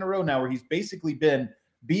 2 years in a row now where he's basically been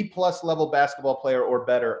B+ level basketball player or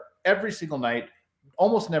better every single night,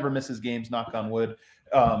 almost never misses games, knock on wood.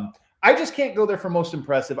 I just can't go there for most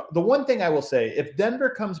impressive. The one thing I will say, if Denver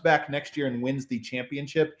comes back next year and wins the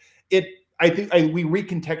championship, I think we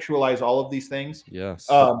recontextualize all of these things, yes,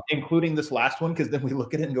 including this last one, because then we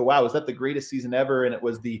look at it and go, wow, is that the greatest season ever? And it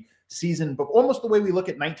was the season, but almost the way we look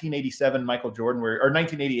at 1987 Michael Jordan, or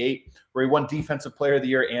 1988, where he won Defensive Player of the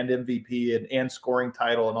Year and MVP and scoring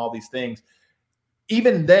title and all these things.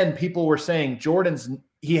 Even then, people were saying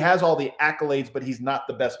he has all the accolades, but he's not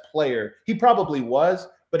the best player. He probably was,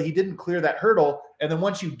 but he didn't clear that hurdle. And then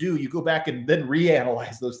once you do, you go back and then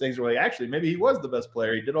reanalyze those things. Where like, actually, maybe he was the best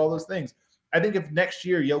player. He did all those things. I think if next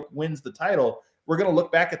year Yoke wins the title, we're going to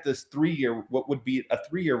look back at this what would be a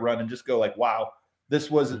 3-year run and just go like, wow,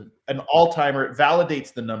 this was an all-timer. It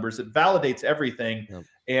validates the numbers. It validates everything. Yep.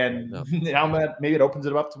 And now maybe it opens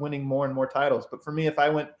it up to winning more and more titles. But for me, if I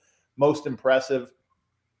went most impressive,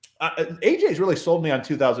 AJ's really sold me on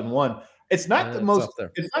 2001. It's not the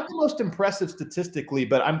most impressive statistically,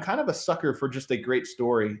 but I'm kind of a sucker for just a great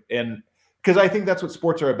story. And because I think that's what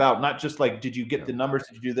sports are about. Not just like, did you get the numbers?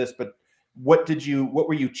 Did you do this? But what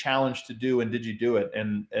were you challenged to do, and did you do it?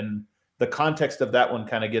 And the context of that one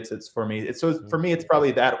kind of gets it for me. For me, it's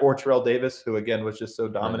probably that or Terrell Davis, who again was just so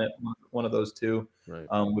dominant. Right. One of those two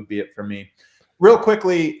would be it for me. Real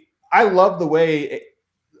quickly, I love the way,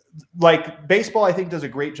 like baseball, I think does a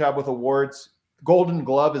great job with awards. Golden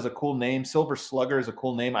Glove is a cool name. Silver Slugger is a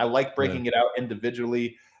cool name. I like breaking it out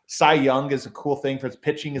individually. Cy Young is a cool thing for his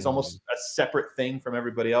pitching is almost a separate thing from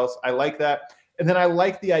everybody else. I like that. And then I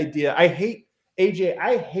like the idea. I hate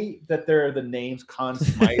that there are the names Conn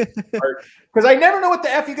Smythe, because I never know what the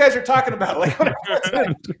F you guys are talking about. Like,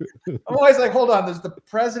 I'm always like, hold on, there's the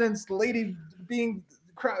president's lady being,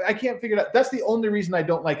 I can't figure it out. That's the only reason I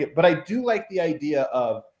don't like it. But I do like the idea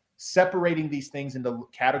of separating these things into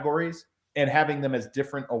categories and having them as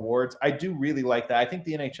different awards. I do really like that. I think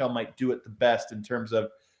the NHL might do it the best in terms of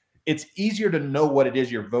it's easier to know what it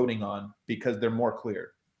is you're voting on because they're more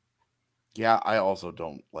clear. Yeah, I also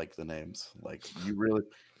don't like the names. Like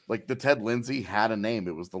the Ted Lindsay had a name.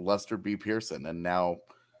 It was the Lester B. Pearson. And now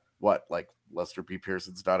what? Like Lester B.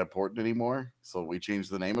 Pearson's not important anymore. So we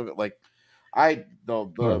changed the name of it. Like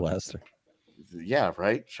Lester. Yeah,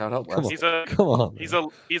 right. Shout out Lester. Come on.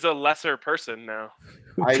 He's a lesser person now.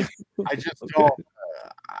 I just don't.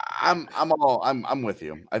 I'm with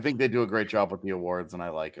you. I think they do a great job with the awards, and I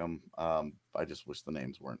like them. I just wish the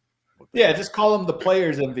names weren't. Yeah, just call them the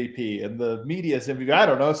players MVP and the media's MVP. I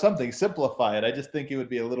don't know, something, simplify it. I just think it would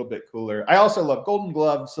be a little bit cooler. I also love Golden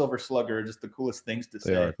Glove, Silver Slugger, just the coolest things to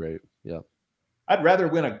say. They are great. Yeah. I'd rather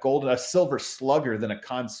win a Silver Slugger than a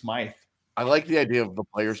Conn Smythe. I like the idea of the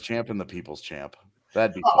Players Champ and the People's Champ.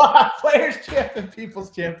 That'd be fun. Players Champ and People's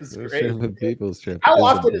Champ is great. People's Champ. How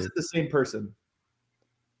often is it the same person?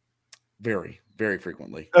 Very, very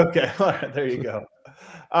frequently. Okay, all right, there you go.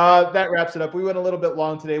 That wraps it up. We went a little bit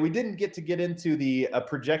long today. We didn't get to get into the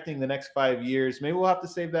projecting the next 5 years. Maybe we'll have to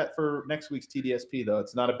save that for next week's TDSP, though.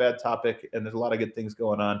 It's not a bad topic, and there's a lot of good things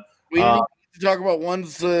going on. We need to talk about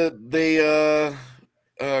ones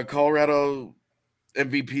Colorado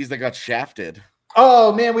MVPs that got shafted.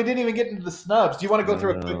 Oh man, we didn't even get into the snubs. Do you want to go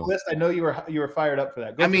through a quick list? I know you were fired up for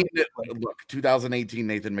that. Look, 2018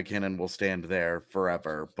 Nathan McKinnon will stand there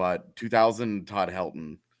forever, but 2000 Todd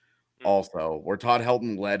Helton also, where Todd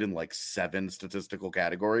Helton led in like 7 statistical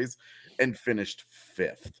categories and finished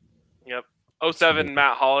 5th. Yep. 07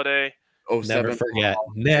 Matt Holliday. 07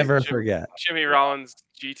 Never forget. Jimmy Rollins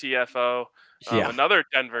GTFO. Another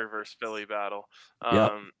Denver versus Philly battle.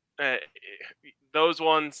 Those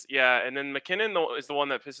ones, yeah, and then McKinnon is the one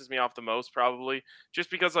that pisses me off the most, probably,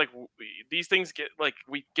 just because like these things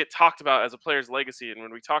we get talked about as a player's legacy, and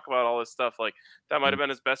when we talk about all this stuff, like that might have been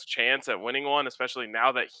his best chance at winning one, especially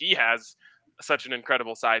now that he has such an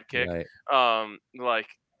incredible sidekick. Right. Like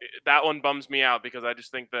that one bums me out because I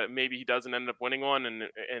just think that maybe he doesn't end up winning one,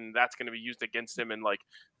 and that's going to be used against him in like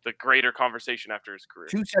the greater conversation after his career.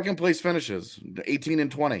 2 second place finishes, 18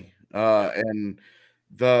 and 20, and.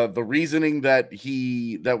 the reasoning that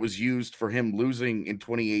was used for him losing in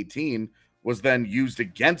 2018 was then used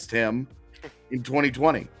against him in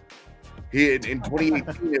 2020. In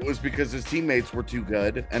 2018 it was because his teammates were too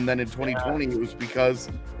good, and then in 2020 it was because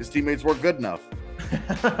his teammates weren't good enough.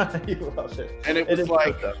 He loves it. And it was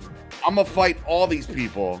like, I'm gonna fight all these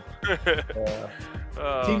people.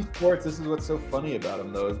 Team sports, this is what's so funny about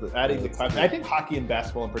them, though, is that adding the content. I think hockey and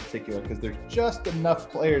basketball in particular, because there's just enough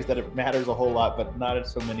players that it matters a whole lot, but not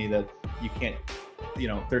so many that you can't,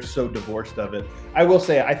 they're so divorced of it. I will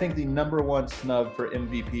say, I think the number one snub for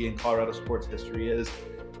MVP in Colorado sports history is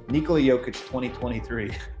Nikola Jokic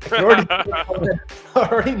 2023. I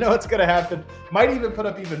already know it's going to happen. Might even put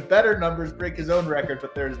up even better numbers, break his own record,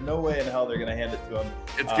 but there's no way in hell they're going to hand it to him.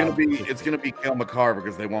 It's going to be Cale Makar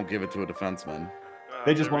because they won't give it to a defenseman.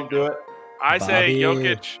 They just won't do it. I say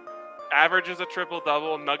Jokic averages a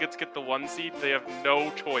triple-double. Nuggets get the 1 seed. They have no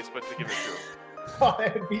choice but to give it to him. Oh,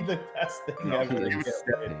 that would be the best thing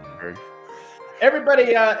ever.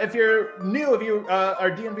 Everybody, if you're new, if you are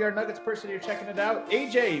DNVR Nuggets person, you're checking it out.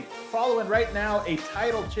 AJ following right now a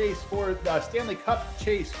title chase for the Stanley Cup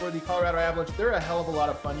chase for the Colorado Avalanche. They're a hell of a lot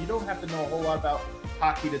of fun. You don't have to know a whole lot about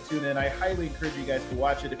hockey to tune in. I highly encourage you guys to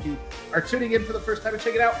watch it. If you are tuning in for the first time and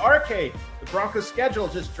check it out, RK, the Broncos schedule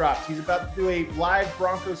just dropped. He's about to do a live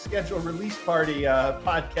Broncos schedule release party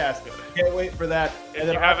podcast. Can't wait for that.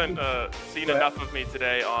 If you haven't seen enough of me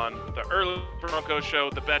today on the early Broncos show,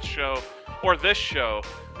 the Bet show, or this show,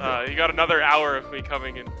 you got another hour of me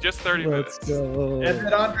coming in just 30 minutes. And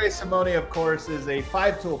then Andre Simone, of course, is a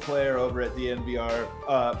 5-tool player over at DNVR,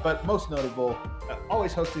 but most notable,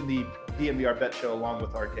 always hosting the DNVR Bet show along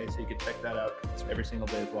with RK, so you can check that out every single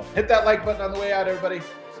day as well. Hit that like button on the way out, everybody.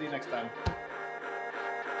 See you next time.